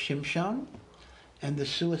suicide of Shimshon and the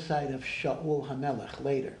suicide of Shaul HaMelech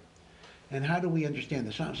later. And how do we understand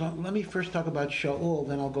this? So let me first talk about Shaul,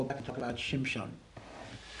 then I'll go back and talk about Shimshon.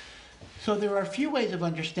 So there are a few ways of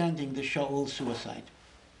understanding the Shaul suicide.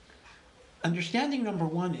 Understanding number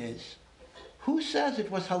one is, who says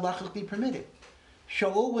it was halachically permitted?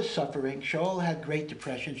 Shaul was suffering. Shaul had great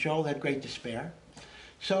depression. Shaul had great despair.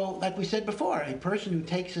 So, like we said before, a person who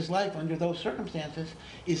takes his life under those circumstances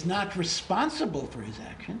is not responsible for his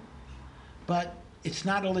action, but it's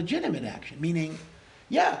not a legitimate action. Meaning,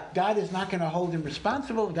 yeah, God is not going to hold him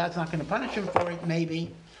responsible. God's not going to punish him for it,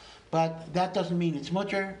 maybe. But that doesn't mean it's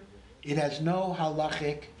mutter. It has no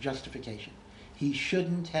halachic justification. He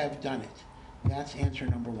shouldn't have done it. That's answer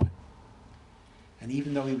number one. And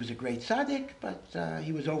even though he was a great tzaddik, but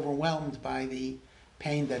he was overwhelmed by the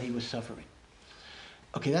pain that he was suffering.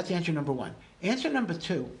 Okay, that's answer number one. Answer number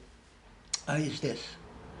two is this.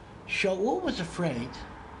 Shaul was afraid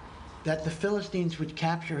that the Philistines would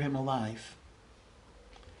capture him alive,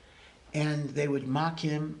 and they would mock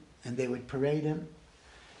him, and they would parade him,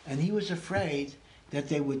 and he was afraid that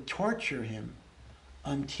they would torture him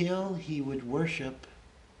until he would worship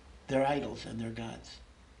their idols and their gods.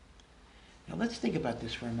 Now let's think about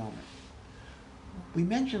this for a moment. We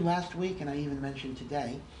mentioned last week, and I even mentioned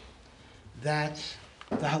today, that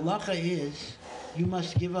the halacha is you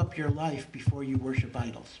must give up your life before you worship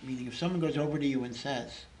idols. Meaning if someone goes over to you and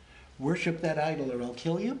says, worship that idol or I'll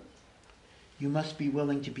kill you, you must be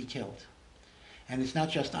willing to be killed. And it's not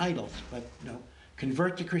just idols, but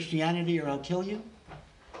convert to Christianity or I'll kill you.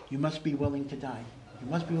 You must be willing to die. You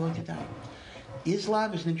must be willing to die.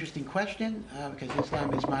 Islam is an interesting question because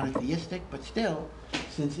Islam is monotheistic, but still,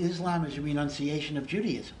 since Islam is a renunciation of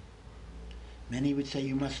Judaism, many would say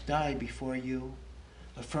you must die before you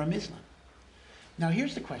affirm Islam. Now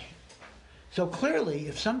here's the question. So clearly,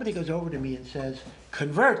 if somebody goes over to me and says,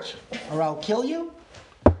 convert or I'll kill you,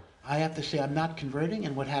 I have to say I'm not converting,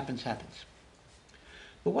 and what happens, happens.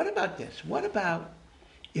 But what about this? What about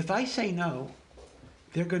if I say no,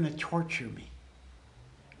 they're going to torture me?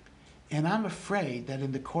 And I'm afraid that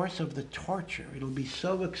in the course of the torture, it'll be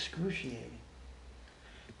so excruciating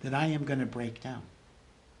that I am going to break down.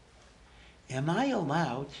 Am I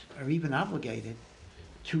allowed, or even obligated,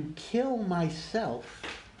 to kill myself,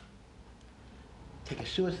 take a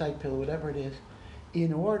suicide pill, whatever it is,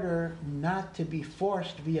 in order not to be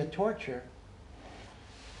forced via torture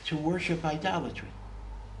to worship idolatry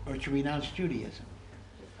or to renounce Judaism?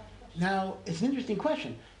 Now, it's an interesting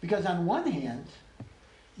question, because on one hand,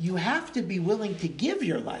 you have to be willing to give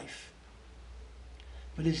your life.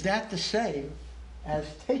 But is that the same as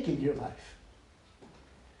taking your life?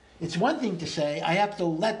 It's one thing to say, I have to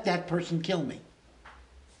let that person kill me.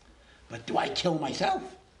 But do I kill myself?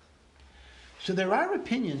 So there are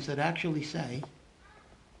opinions that actually say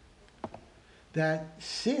that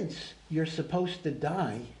since you're supposed to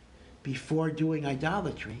die before doing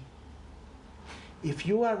idolatry, if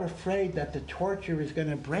you are afraid that the torture is going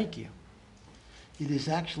to break you, it is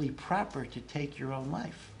actually proper to take your own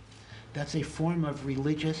life. That's a form of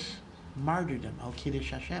religious martyrdom, al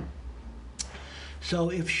kiddush Hashem.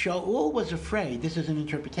 So if Shaul was afraid, this is an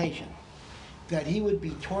interpretation, that he would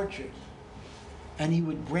be tortured and he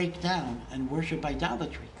would break down and worship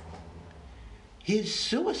idolatry, his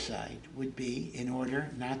suicide would be in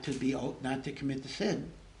order not to commit the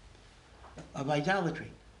sin of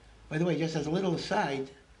idolatry. By the way, just as a little aside,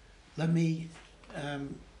 let me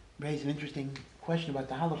raise an interesting question about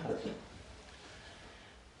the Holocaust.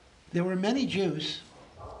 There were many Jews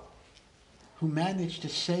who managed to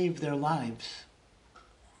save their lives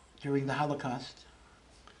during the Holocaust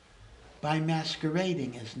by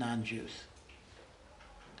masquerading as non-Jews.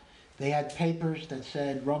 They had papers that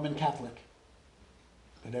said Roman Catholic,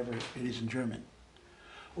 whatever it is in German.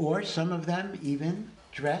 Or some of them even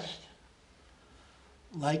dressed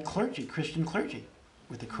like clergy, Christian clergy,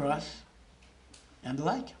 with the cross and the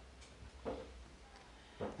like.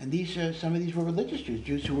 And some of these were religious Jews,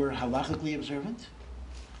 Jews who were halachically observant,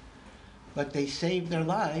 but they saved their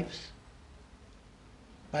lives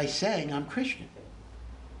by saying, I'm Christian.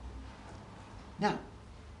 Now,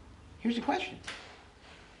 here's the question.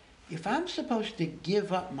 If I'm supposed to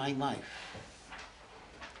give up my life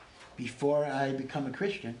before I become a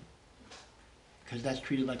Christian, because that's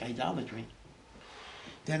treated like idolatry,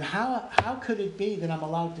 then how could it be that I'm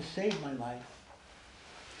allowed to save my life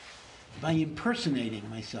by impersonating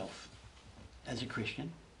myself as a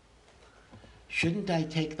Christian? Shouldn't I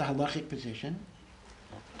take the halachic position?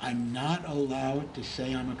 I'm not allowed to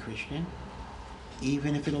say I'm a Christian,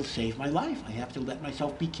 even if it'll save my life. I have to let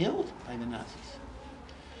myself be killed by the Nazis.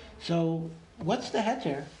 So what's the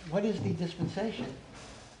heter? What is the dispensation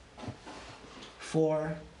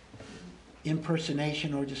for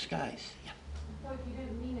impersonation or disguise? Yeah. So if you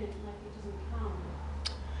didn't mean it, like it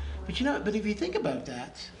doesn't count. But if you think about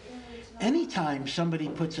that, anytime somebody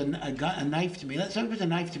puts a knife to me, somebody puts a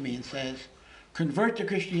knife to me and says, convert to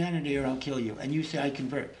Christianity or I'll kill you, and you say, I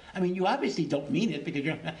convert. I mean, you obviously don't mean it,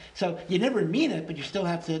 because so you never mean it, but you still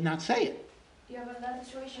have to not say it. Yeah, but in that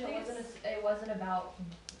situation, it wasn't about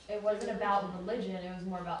religion. It was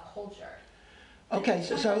more about culture. Okay,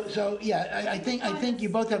 so yeah, I think you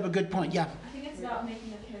both have a good point. Yeah. I think it's about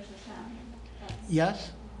making a Kiddush Hashem.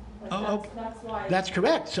 Yes. Like that's why. That's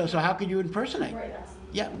correct. So how could you impersonate? Right.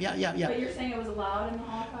 Yeah. But you're saying it was allowed in the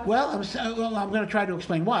Holocaust? Well, I'm going to try to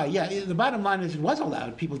explain why. Yeah, the bottom line is it was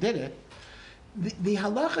allowed. People did it. The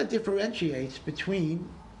halacha differentiates between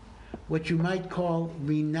what you might call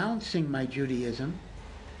renouncing my Judaism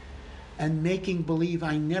and making believe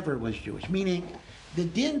I never was Jewish. Meaning, the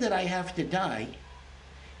din that I have to die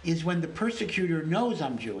is when the persecutor knows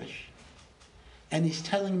I'm Jewish and is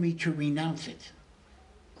telling me to renounce it.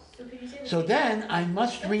 So then I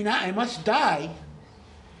must die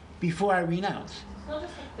before I renounce.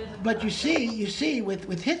 But you see,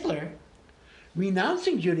 with Hitler,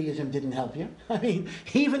 renouncing Judaism didn't help you. I mean,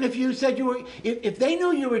 even if you said you were, if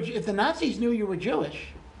the Nazis knew you were Jewish,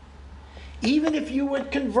 even if you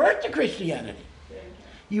would convert to Christianity,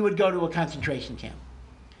 you would go to a concentration camp.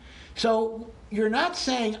 So you're not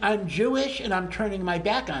saying I'm Jewish and I'm turning my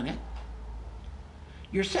back on it.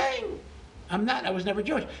 You're saying I was never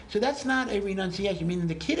Jewish. So that's not a renunciation. Meaning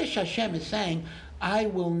the Kiddush Hashem is saying, I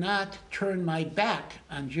will not turn my back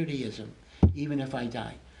on Judaism, even if I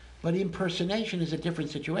die. But impersonation is a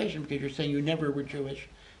different situation, because you're saying you never were Jewish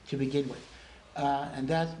to begin with. And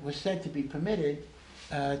that was said to be permitted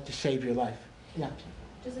to save your life. Yeah.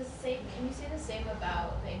 Can you say the same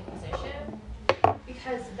about the Inquisition?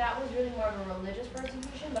 Because that was really more of a religious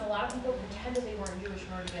persecution, but a lot of people pretended they weren't Jewish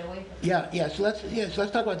in order to get away from it. Yeah. So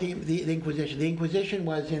let's talk about the Inquisition. The Inquisition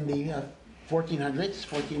was in the 1400s,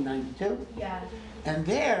 1492, Yeah. and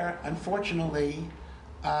there, unfortunately,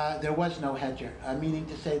 there was no hedger. Meaning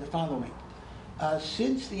to say the following: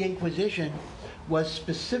 since the Inquisition was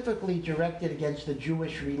specifically directed against the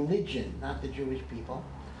Jewish religion, not the Jewish people,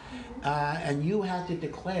 and you had to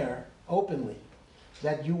declare openly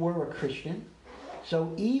that you were a Christian.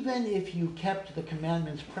 So even if you kept the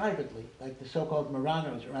commandments privately, like the so-called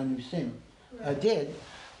Maranos or Anusim did,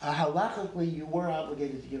 halachically you were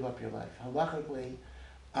obligated to give up your life. Halachically,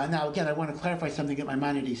 now again, I want to clarify something that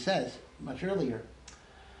Maimonides says much earlier.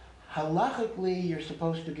 Halachically, you're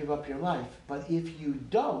supposed to give up your life, but if you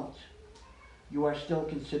don't, you are still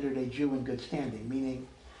considered a Jew in good standing. Meaning,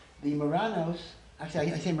 the Maranos,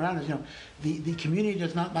 actually I say Maranos, no, the community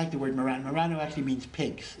does not like the word Marano. Marano actually means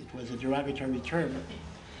pigs. It was a derogatory term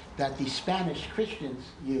that the Spanish Christians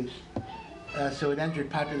used, so it entered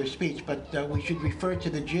popular speech, but we should refer to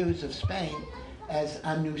the Jews of Spain as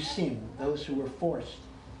Anusim, those who were forced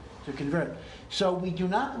to convert. So we do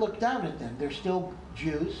not look down at them. They're still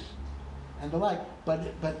Jews and the like, but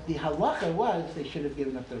the halacha was they should have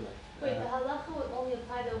given up their life. Wait, the halacha would only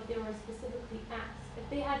apply though if they were specifically asked. If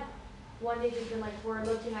they had one day just been like, we're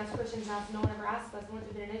looking as Christians now, so no one ever asked us, it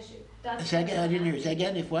wouldn't have been an issue. Say again, I didn't hear you. Say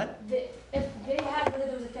again, if what? If they had, whether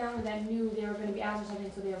there was a family that knew they were going to be asked or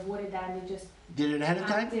something, so they avoided that and they just Did it ahead of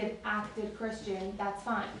time? acted Christian, that's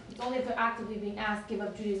fine. It's only if they're actively being asked, give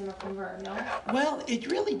up Judaism or convert, no? Well, it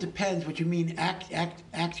really depends what you mean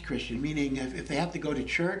act Christian, meaning if they have to go to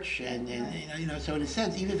church and so in a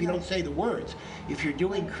sense, even if you don't say the words, if you're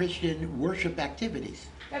doing Christian worship activities.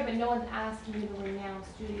 Right, but no one's asking you to renounce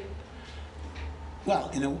Judaism.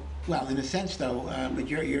 Well, in a sense though, but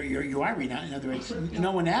you are renouncing. In other words,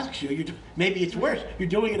 no one asks you. Maybe it's worse. You're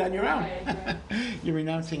doing it on your own. Right. You're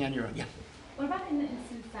renouncing on your own. Yeah. What about in the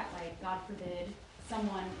instance that, like, God forbid,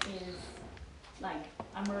 someone is, like,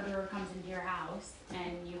 a murderer comes into your house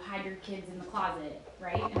and you hide your kids in the closet,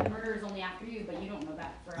 right? And the murderer is only after you, but you don't know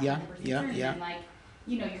that for 100% certain. Yeah. And, like,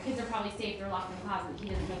 your kids are probably safe, they're locked in the closet, he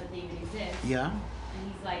doesn't know that they even exist. Yeah.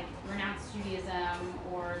 And he's like, renounce Judaism,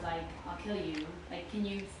 or like, I'll kill you. Like, can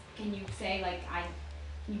you say, like,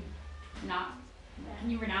 can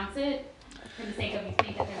you renounce it for the sake of you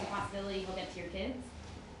think that there's a possibility he'll get to your kids?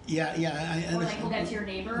 Yeah. Or like he'll get to your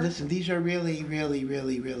neighbor? Listen, these are really, really,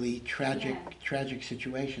 really, really tragic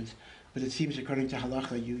situations. But it seems, according to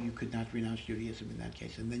halacha, you could not renounce Judaism in that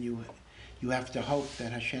case, and then you have to hope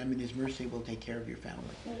that Hashem in His mercy will take care of your family.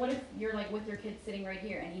 Well, what if you're like with your kids sitting right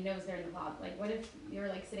here and he knows they're in the closet? Like, what if you're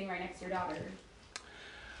like sitting right next to your daughter?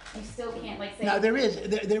 You still can't like say. Now there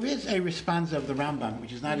is a response of the Rambam,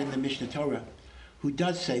 which is not in the Mishnah Torah, who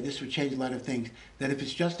does say, this would change a lot of things, that if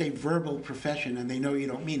it's just a verbal profession and they know you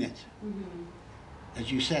don't mean it,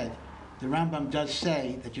 as you said, the Rambam does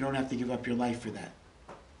say that you don't have to give up your life for that.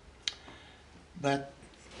 But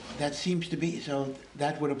that seems to be, so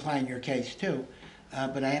that would apply in your case too.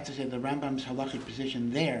 But I have to say the Rambam's halachic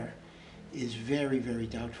position there is very, very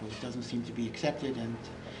doubtful. It doesn't seem to be accepted, and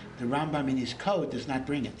the Rambam in his code does not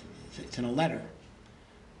bring it. It's in a letter,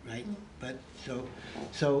 right? But so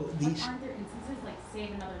these. Aren't there instances like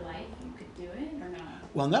save another life? You could do it or not?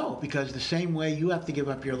 Well, no, because the same way you have to give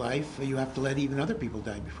up your life, you have to let even other people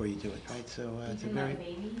die before you do it, right? So it's a very. Like a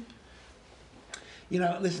baby?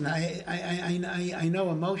 Listen, I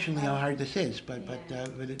know emotionally how hard this is, but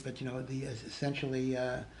essentially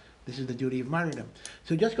this is the duty of martyrdom.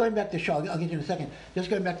 So just going back to Shaul, I'll get you in a second.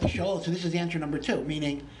 Just going back to Shaul, so this is the answer number 2,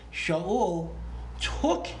 meaning Shaul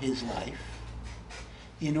took his life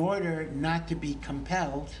in order not to be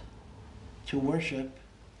compelled to worship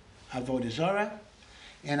Avodah Zarah.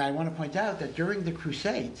 And I want to point out that during the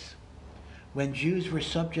Crusades, when Jews were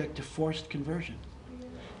subject to forced conversion,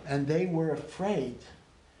 and they were afraid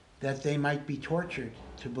that they might be tortured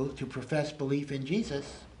to profess belief in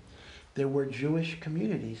Jesus, there were Jewish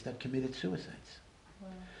communities that committed suicides.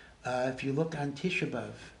 If you look on Tisha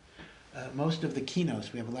B'Av, most of the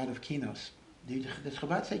kinos, we have a lot of kinos. Does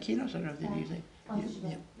Chabad say kinos? I don't know if they use it. On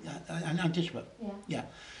Tisha B'Av. Yeah.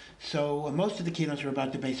 So most of the kinos are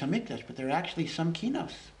about the Beis HaMikdash, but there are actually some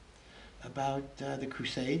kinos about the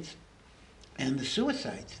Crusades and the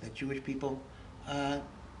suicides that Jewish people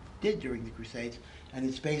did during the Crusades, and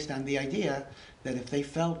it's based on the idea that if they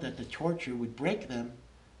felt that the torture would break them,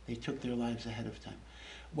 they took their lives ahead of time.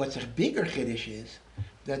 What's a bigger chiddush is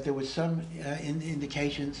that there was some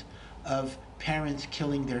indications of parents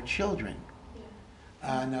killing their children.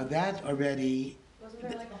 Now that already, Wasn't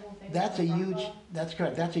there like a whole thing? that's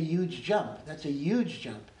correct, that's a huge jump. That's a huge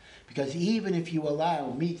jump, Because even if you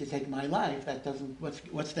allow me to take my life, that doesn't,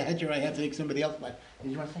 what's the hedger I have to take somebody else's life?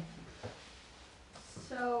 Did you want to say?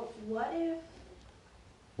 So what if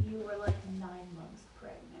you were like 9 months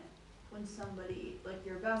pregnant when somebody, like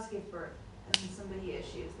you're about to give birth, and then somebody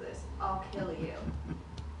issues this, I'll kill you.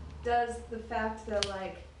 Does the fact that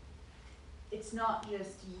like, it's not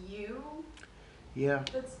just you Yeah,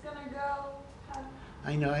 that's gonna go have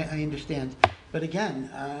I know, I understand. But again,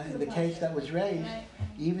 in the case that was raised,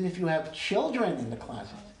 even if you have children in the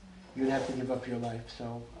closet, you'd have to give up your life.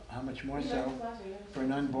 So how much more so for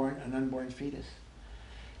an unborn fetus?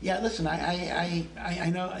 Yeah, listen, I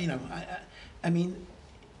know, I mean,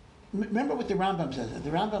 remember what the Rambam says. The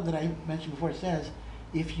Rambam that I mentioned before says,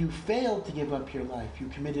 if you failed to give up your life, you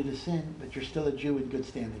committed a sin, but you're still a Jew in good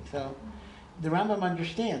standing. So the Rambam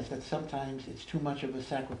understands that sometimes it's too much of a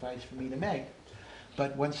sacrifice for me to make.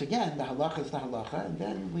 But once again, the halacha is the halacha, and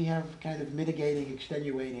then we have kind of mitigating,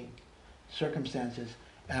 extenuating circumstances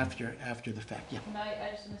after the fact. Yeah. And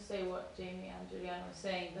I just want to say what Jamie and Juliana were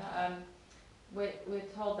saying, that we're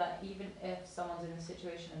told that even if someone's in a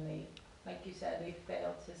situation and they, like you said, they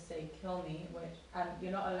fail to say kill me, and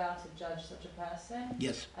you're not allowed to judge such a person.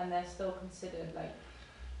 Yes. And they're still considered like.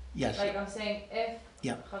 Yes. Like I'm saying, if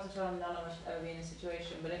Yeah. Chas v'shalom, none of us should ever be in a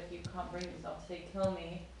situation, but if you can't bring yourself to say kill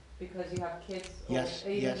me because you have kids or Yes,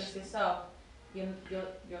 even yes. just yourself, you're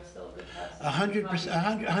still a good person.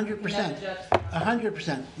 100%.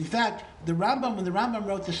 100%. In fact, when the Rambam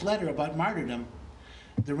wrote this letter about martyrdom,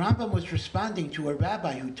 the Rambam was responding to a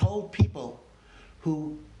rabbi who told people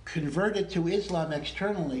who converted to Islam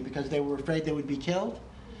externally because they were afraid they would be killed.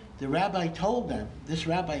 The rabbi told them, this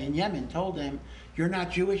rabbi in Yemen told them, you're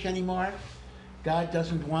not Jewish anymore. God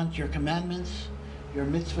doesn't want your commandments. Your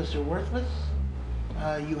mitzvahs are worthless.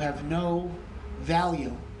 You have no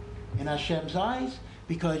value in Hashem's eyes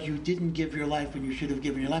because you didn't give your life when you should have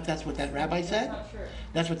given your life. That's what that rabbi said. That's not true.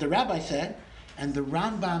 That's what the rabbi said. And the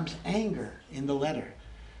Rambam's anger in the letter,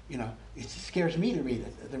 it scares me to read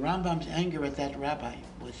it. The Rambam's anger at that rabbi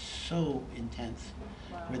was so intense.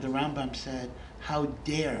 Wow. Where the Rambam said, how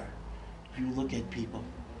dare you look at people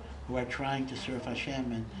who are trying to serve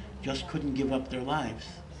Hashem and just couldn't give up their lives.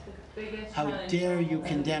 How dare you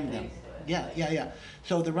condemn them? Yeah.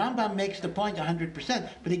 So the Rambam makes the point 100%.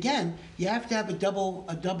 But again, you have to have a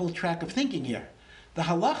double track of thinking here. The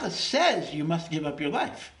halacha says you must give up your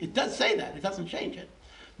life. It does say that. It doesn't change it.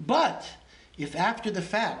 But if after the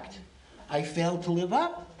fact I fail to live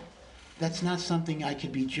up, that's not something I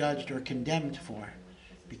could be judged or condemned for,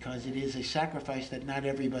 because it is a sacrifice that not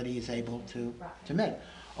everybody is able to make.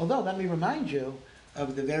 Although, let me remind you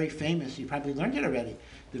of the very famous, you probably learned it already,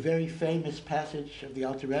 the very famous passage of the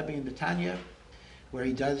Alter Rebbe in the Tanya, where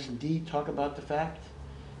he does indeed talk about the fact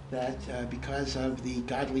that because of the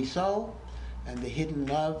godly soul and the hidden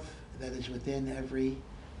love that is within every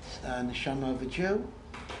neshama of a Jew,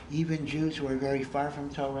 even Jews who are very far from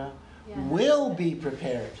Torah will be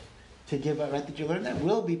prepared to give up. Right? Did you learn that?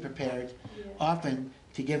 Will be prepared often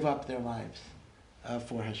to give up their lives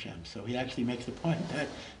for Hashem. So he actually makes the point that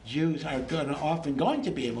Jews are often going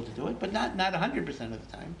to be able to do it, but not 100% of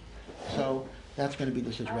the time. So that's going to be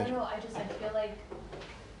the situation. I don't know, I feel like,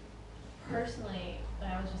 personally,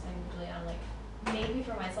 and I was just saying to Juliana, like, maybe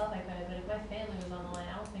for myself I could, but if my family was on the line,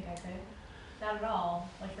 I don't think I could. Not at all,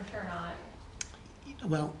 like for sure not.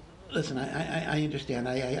 Well, listen, I understand.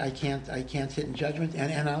 I can't sit in judgment,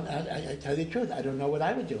 and I tell you the truth. I don't know what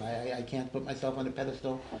I would do. I can't put myself on a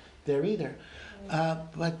pedestal there either.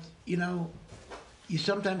 But you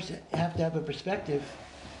sometimes have to have a perspective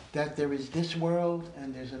that there is this world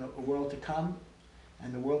and there's a world to come,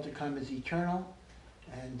 and the world to come is eternal.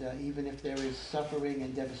 And even if there is suffering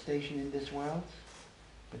and devastation in this world,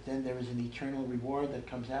 but then there is an eternal reward that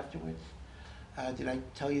comes afterwards. Did I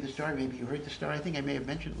tell you the story? Maybe you heard the story. I think I may have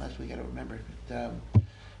mentioned it last week. I don't remember.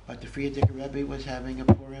 But the Frierdiker Rebbe was having a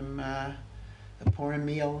Purim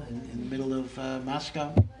meal in the middle of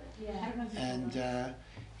Moscow. Yeah. And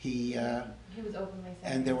he was openly saying.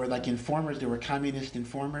 And there were like informers. There were communist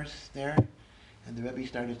informers there. And the Rebbe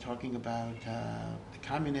started talking about the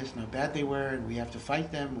communists and how bad they were, and we have to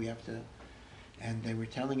fight them. And they were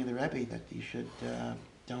telling the Rebbe that you should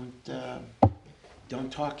don't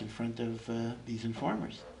talk in front of these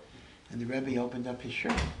informers. And the Rebbe opened up his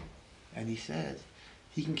shirt, and he says,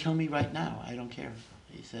 he can kill me right now. I don't care.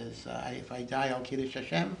 He says, if I die, I'll Kiddush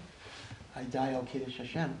Hashem. I die, I'll Kiddush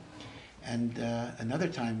Hashem. And another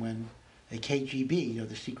time when a KGB,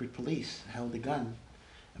 the secret police, held a gun.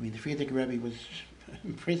 I mean, the Frierdiker Rebbe was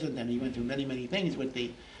imprisoned, and he went through many, many things with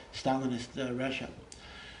the Stalinist Russia.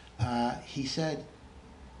 He said,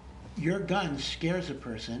 your gun scares a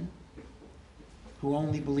person who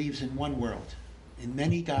only believes in one world, in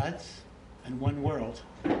many gods and one world.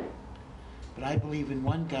 But I believe in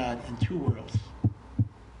one God and two worlds,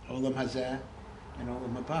 Olam Hazeh and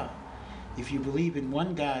Olam Haba. If you believe in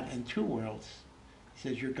one God and two worlds, he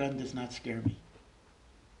says, your gun does not scare me.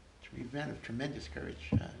 It's a man of tremendous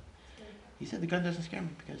courage. He said, the gun doesn't scare me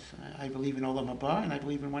because I believe in Olam Haba and I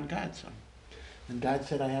believe in one God. So, when God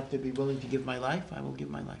said I have to be willing to give my life, I will give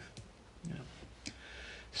my life. You know.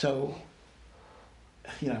 So,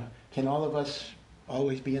 can all of us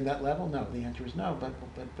always be in that level? No, the answer is no. But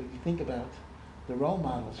you think about the role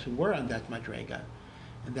models who were on that madrega,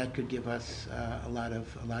 and that could give us a lot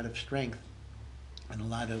of strength and a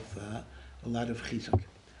lot of chizuk.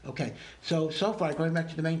 Okay, so far, going back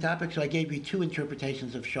to the main topic, so I gave you two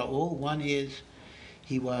interpretations of Shaul. One is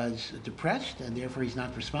he was depressed, and therefore he's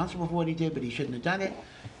not responsible for what he did, but he shouldn't have done it.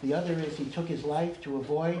 The other is he took his life to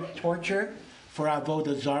avoid torture for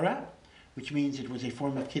avodah zarah, which means it was a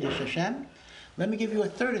form of kiddush Hashem. Let me give you a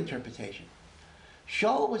third interpretation.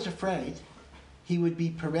 Shaul was afraid he would be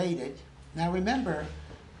paraded. Now remember,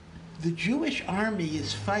 the Jewish army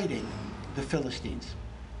is fighting the Philistines.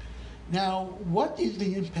 Now, what is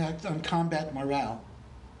the impact on combat morale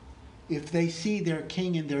if they see their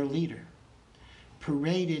king and their leader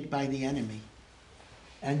paraded by the enemy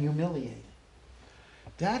and humiliated?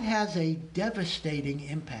 That has a devastating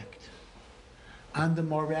impact on the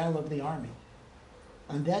morale of the army.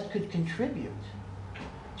 And that could contribute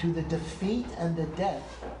to the defeat and the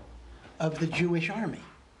death of the Jewish army.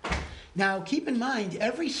 Now, keep in mind,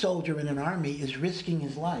 every soldier in an army is risking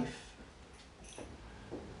his life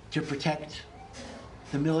to protect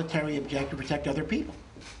the military objective, to protect other people.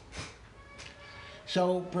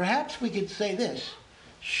 So perhaps we could say this: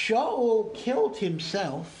 Shaul killed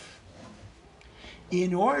himself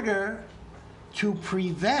in order to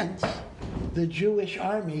prevent the Jewish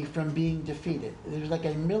army from being defeated. It was like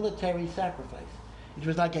a military sacrifice. It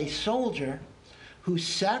was like a soldier who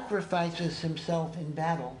sacrifices himself in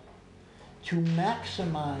battle to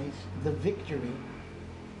maximize the victory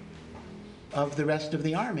of the rest of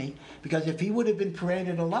the army, because if he would have been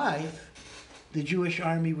paraded alive, the Jewish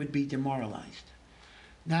army would be demoralized.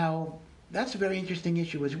 Now, that's a very interesting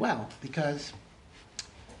issue as well, because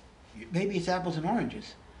maybe it's apples and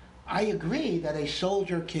oranges. I agree that a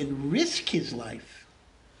soldier can risk his life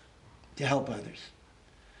to help others,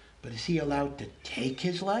 but is he allowed to take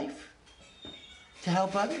his life to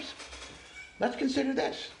help others? Let's consider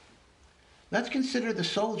this. Let's consider the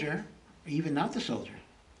soldier, or even not the soldier,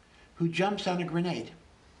 who jumps on a grenade.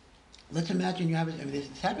 Let's imagine you have this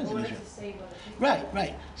happens in Israel.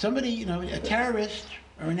 Right. Somebody, a terrorist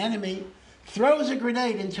or an enemy throws a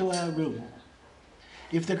grenade into a room.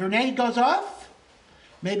 If the grenade goes off,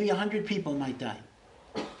 maybe 100 people might die.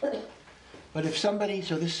 But if somebody,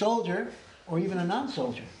 so this soldier, or even a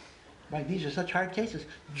non-soldier, right, these are such hard cases,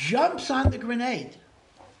 jumps on the grenade,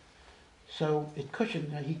 so he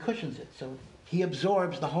cushions it, so he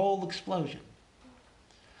absorbs the whole explosion.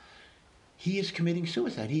 He is committing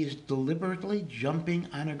suicide. He is deliberately jumping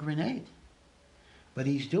on a grenade. But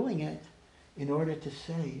he's doing it in order to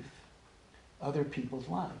save other people's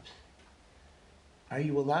lives. Are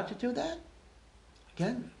you allowed to do that?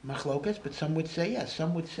 Again, machlokas, but some would say yes.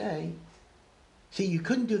 Some would say, see, you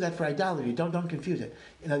couldn't do that for idolatry. Don't confuse it.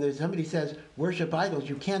 In other words, somebody says, worship idols,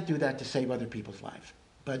 you can't do that to save other people's lives.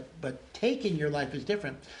 But taking your life is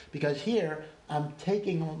different, because here, I'm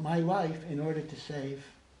taking my life in order to save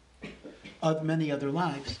of many other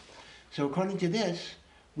lives. So according to this,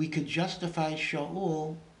 we could justify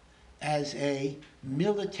Shaul as a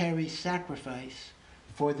military sacrifice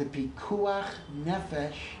for the pikuach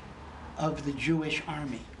nefesh of the Jewish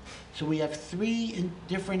army. So we have three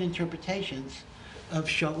different interpretations of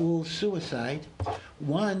Shaul's suicide.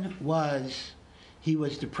 One was he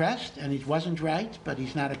was depressed and it wasn't right, but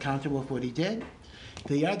he's not accountable for what he did.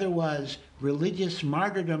 The other was religious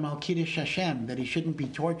martyrdom al kiddush Hashem, that he shouldn't be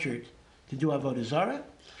tortured to do avodah zarah.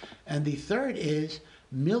 And the third is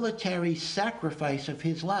military sacrifice of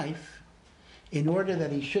his life in order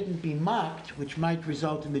that he shouldn't be mocked, which might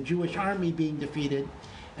result in the Jewish army being defeated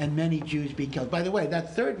and many Jews being killed. By the way,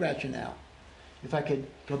 that third rationale, if I could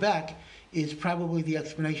go back, is probably the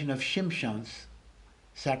explanation of Shimshon's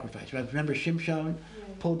sacrifice. Right? Remember, Shimshon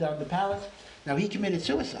pulled down the palace? Now, he committed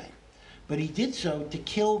suicide, but he did so to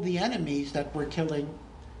kill the enemies that were killing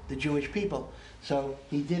the Jewish people. So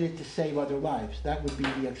he did it to save other lives. That would be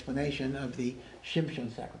the explanation of the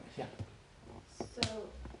Shimshon sacrifice. Yeah. So,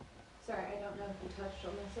 sorry, I don't know if you touched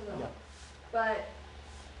on this at all, Yeah. but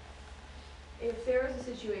if there was a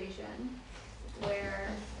situation where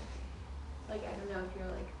like, I don't know if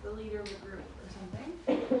you're like the leader of a group or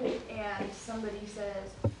something, and somebody says,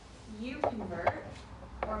 you convert,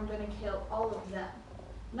 or I'm gonna kill all of them.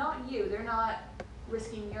 Not you, they're not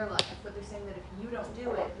risking your life, but they're saying that if you don't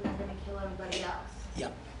do it, then they're gonna kill everybody else.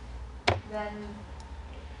 Yep. Then,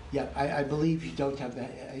 Yeah, I believe you don't have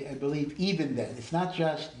that. I believe even then, it's not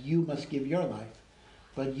just you must give your life,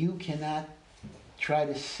 but you cannot try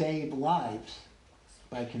to save lives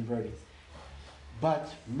by converting.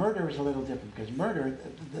 But murder is a little different, because murder,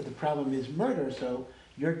 the problem is murder, so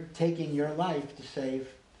you're taking your life to save.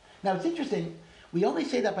 Now it's interesting, we only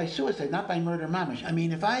say that by suicide, not by murder mamish. I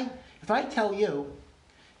mean, if I tell you,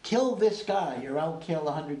 kill this guy or I'll kill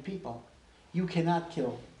 100 people, you cannot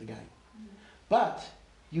kill the guy. But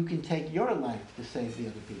you can take your life to save the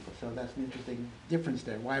other people. So that's an interesting difference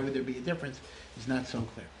there. Why would there be a difference? It's not so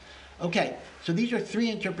clear. Okay, so these are three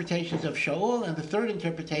interpretations of Shaul, and the third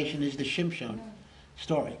interpretation is the Shimshon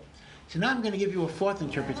story. So now I'm going to give you a fourth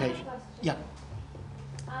interpretation. Yeah.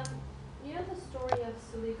 You know the story of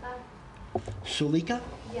Sulika? Sulika?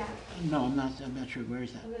 Yeah. No, I'm not sure. Where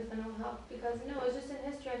is that? I'm gonna help because no, it's just in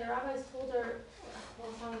history. The rabbis told her, well,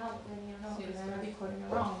 it's not help, then you know, because I might be quoting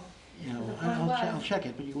it wrong. Yeah, well, The point I'll check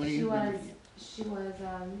it. But what do you? She was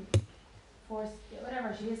forced,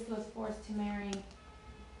 whatever. She basically was forced to marry.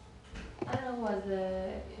 I don't know.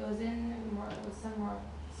 It was some more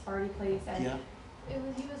Sephardi place, and Yeah. he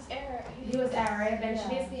was Arab. He was Arab, and Yeah. she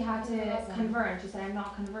basically had to convert. And she said, "I'm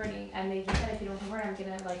not converting." And they just said, "If you don't convert, I'm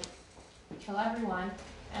gonna like kill everyone."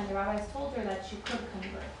 And the rabbis told her that she could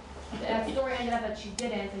convert. The story ended up that she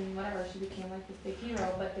didn't, and whatever, she became like this big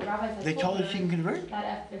hero. But the rabbis They told her she can convert?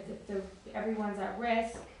 that if everyone's at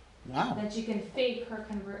risk, Wow. then she can fake her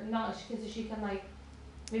convert. No, because she can like,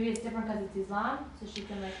 maybe it's different because it's Islam, so she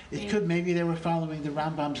can like. It fake. could, maybe they were following the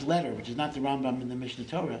Rambam's letter, which is not the Rambam in the Mishnah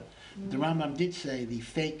Torah. The Rambam did say the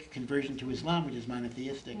fake conversion to Islam, which is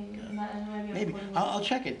monotheistic. Maybe. I'll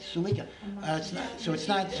check it. Sulika. It's not. So it's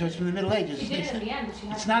not. So it's from the Middle Ages. She did it in the end, but she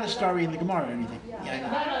had It's to not a do story that. in the Gemara or anything. No,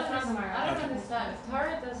 Yeah. no, it's not Gemara. I don't understand. If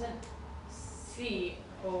Torah doesn't see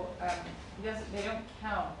or they don't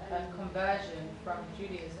count a conversion from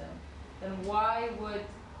Judaism, then why would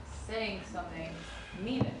saying something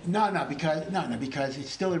mean it? No, because it's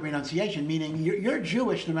still a renunciation. Meaning you're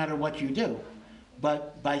Jewish no matter what you do,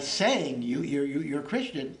 but by saying you're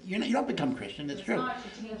Christian, you don't become Christian. That's true. It's not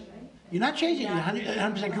actually changing anything. You're not changing it. You're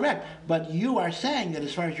 100% correct. But you are saying that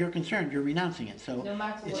as far as you're concerned, you're renouncing it. So No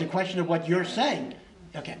matter it's what a question of what you're saying.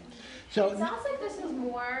 Okay. It So sounds like this is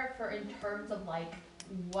more for in terms of like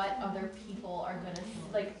what other people are gonna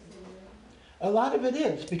like. a lot of it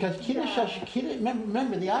is because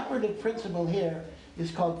remember the operative principle here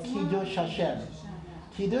is called Kiddush Hashem.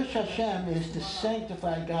 Kiddush Hashem is to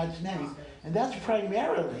sanctify God's name, and that's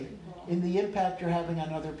primarily in the impact you're having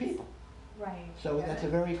on other people. Right. So that's a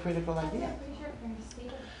very critical idea. I'm pretty sure if you're gonna state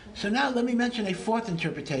it. So now let me mention a fourth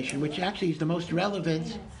interpretation, which actually is the most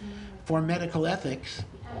relevant for medical ethics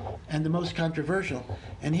and the most controversial.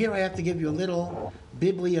 And here I have to give you a little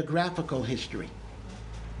bibliographical history.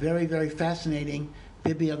 Very, very fascinating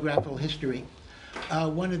bibliographical history.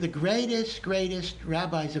 One of the greatest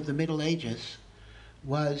rabbis of the Middle Ages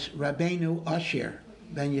was Rabbeinu Asher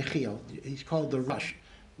ben Yechiel. He's called the Rosh.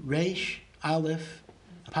 Resh, Aleph,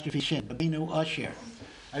 apostrophe Shin. Rabbeinu Asher.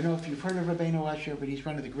 I don't know if you've heard of Rabbeinu Asher, but he's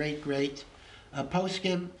one of the great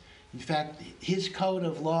poskim. In fact, his code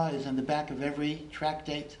of law is on the back of every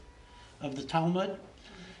tractate of the Talmud.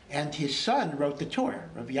 And his son wrote the Torah.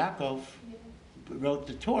 Rabbi Yaakov wrote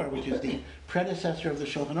the Torah, which is the predecessor of the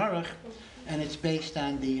Shulchan Aruch, and it's based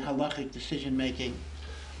on the halachic decision-making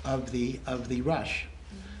of the Rosh.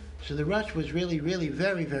 So the Rosh was really, really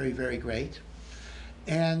very, very, very great.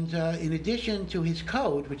 And in addition to his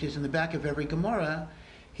code, which is in the back of every Gemara,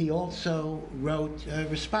 he also wrote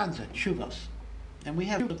responsa, shuvos. And we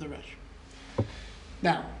have of the Rosh.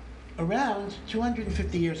 Now, around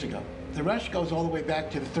 250 years ago, the Rosh goes all the way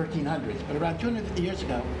back to the 1300s, but around 250 years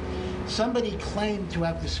ago, somebody claimed to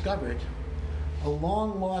have discovered a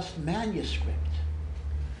long-lost manuscript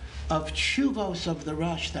of shuvos of the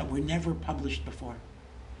Rosh that were never published before.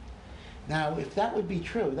 Now, if that would be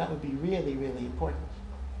true, that would be really, really important.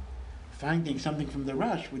 Finding something from the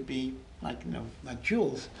Rosh would be like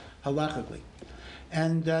jewels, halachically.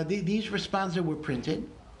 And these responsa were printed,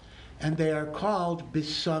 and they are called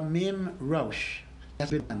Bisamim Rosh.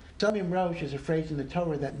 Bisamim Rosh is a phrase in the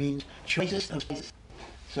Torah that means choicest of spices.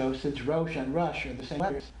 So since Rosh and Rosh are the same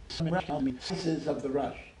letters, Bisamim Rosh means spices of the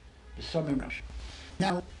Rosh. Bisamim Rosh.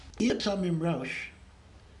 Now, in Bisamim Rosh,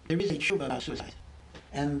 there is a tshuva about suicide.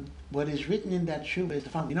 And what is written in that tshuva is the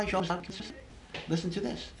following. Listen to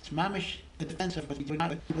this. It's mamish the defense of what we do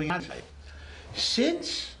not say.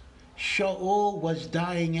 Since Shaul was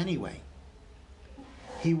dying anyway,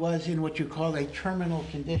 he was in what you call a terminal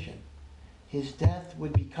condition. His death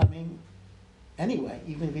would be coming anyway,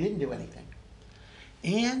 even if he didn't do anything.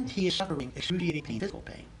 And he is suffering excruciating pain, physical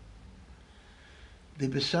pain. The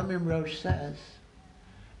Besamim Rosh says,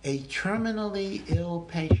 a terminally ill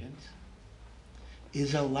patient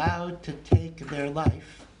is allowed to take their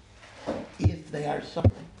life if they are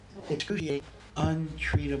suffering excruciating,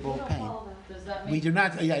 untreatable pain. Does that mean? We do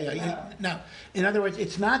not, no. In other words,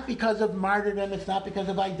 it's not because of martyrdom, it's not because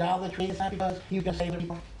of idolatry, it's not because you can save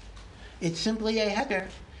people. It's simply a heter,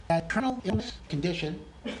 that terminal illness condition,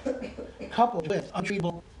 coupled with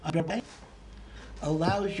untreatable pain,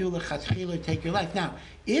 allows you l'chatzchila to take your life. Now,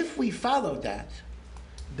 if we followed that,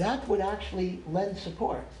 that would actually lend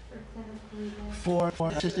support for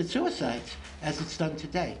assisted suicides as it's done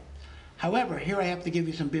today. However, here I have to give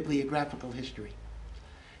you some bibliographical history.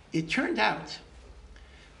 It turned out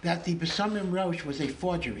that the Besamim Rosh was a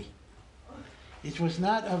forgery. It was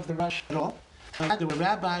not of the Rosh at all. There were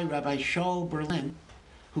Rabbi Shaul Berlin,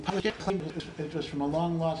 who published it, claimed it was from a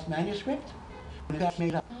long-lost manuscript, when it got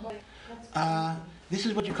made up. This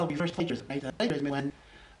is what you call reverse plagiarism, right? Plagiarism, when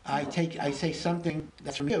I say something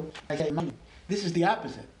that's from you, I say mine. This is the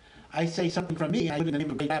opposite. I say something from me, and I put it in the name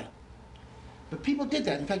of a great battle. But people did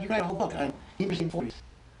that. In fact, you can write a whole book on interesting forgeries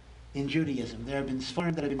in Judaism. There have been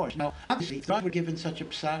sforim that have been forged. Now, obviously, if God were given such a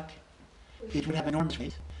psak, it would have enormous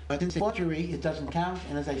weight. But since it's forgery, it doesn't count.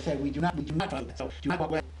 And as I said, we do not follow that. So do not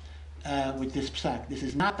walk away with this psak. This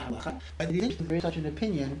is not the halacha. But it is interesting there is such an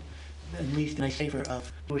opinion, at least in a sefer of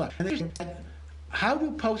Jewish law. And how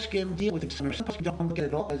do poskim deal with it? Some poskim don't look at it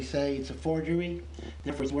at all. They say it's a forgery,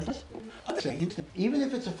 therefore it's worthless. Others say, even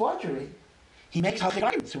if it's a forgery, he makes halachic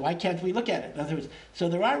arguments, so why can't we look at it? In other words, so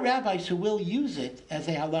there are rabbis who will use it as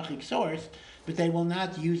a halachic source, but they will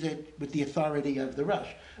not use it with the authority of the Rosh.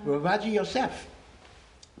 Ravaji Yosef,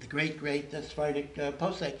 the great Sephardic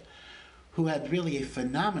posek, who had really a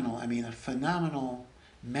phenomenal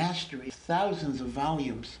mastery, thousands of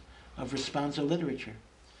volumes of responso literature.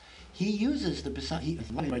 He uses the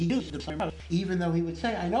Besamim Rosh, even though he would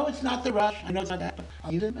say, I know it's not the Rosh, I know it's not that, but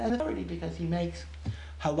I'll use it as authority because he makes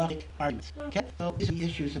halachic arguments. Okay? So these are the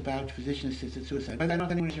issues about physician-assisted suicide. But I don't know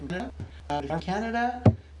if anyone is from Canada. In Canada,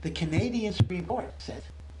 the Canadian Supreme Court said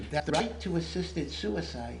that the right to assisted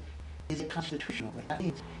suicide is a constitutional right. That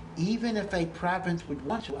means even if a province would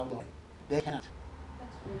want to outlaw it, they cannot.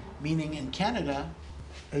 Meaning in Canada,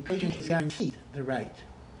 a patient is guaranteed the right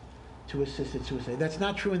to assisted suicide. That's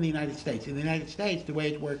not true in the United States. In the United States, the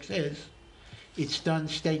way it works is, it's done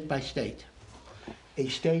state by state. A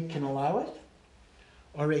state can allow it,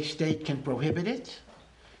 or a state can prohibit it.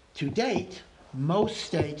 To date, most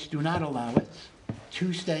states do not allow it.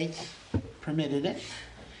 2 states permitted it.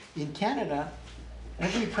 In Canada,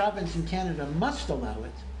 every province in Canada must allow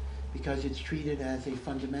it because it's treated as a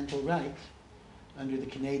fundamental right under the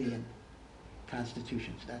Canadian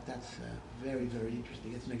constitutions. That's very, very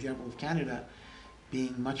interesting. It's an example of Canada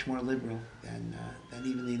being much more liberal than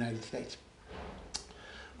even the United States.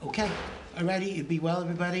 Okay, alrighty, be well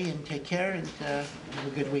everybody and take care and have a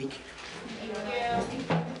good week. Thank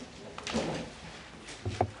you.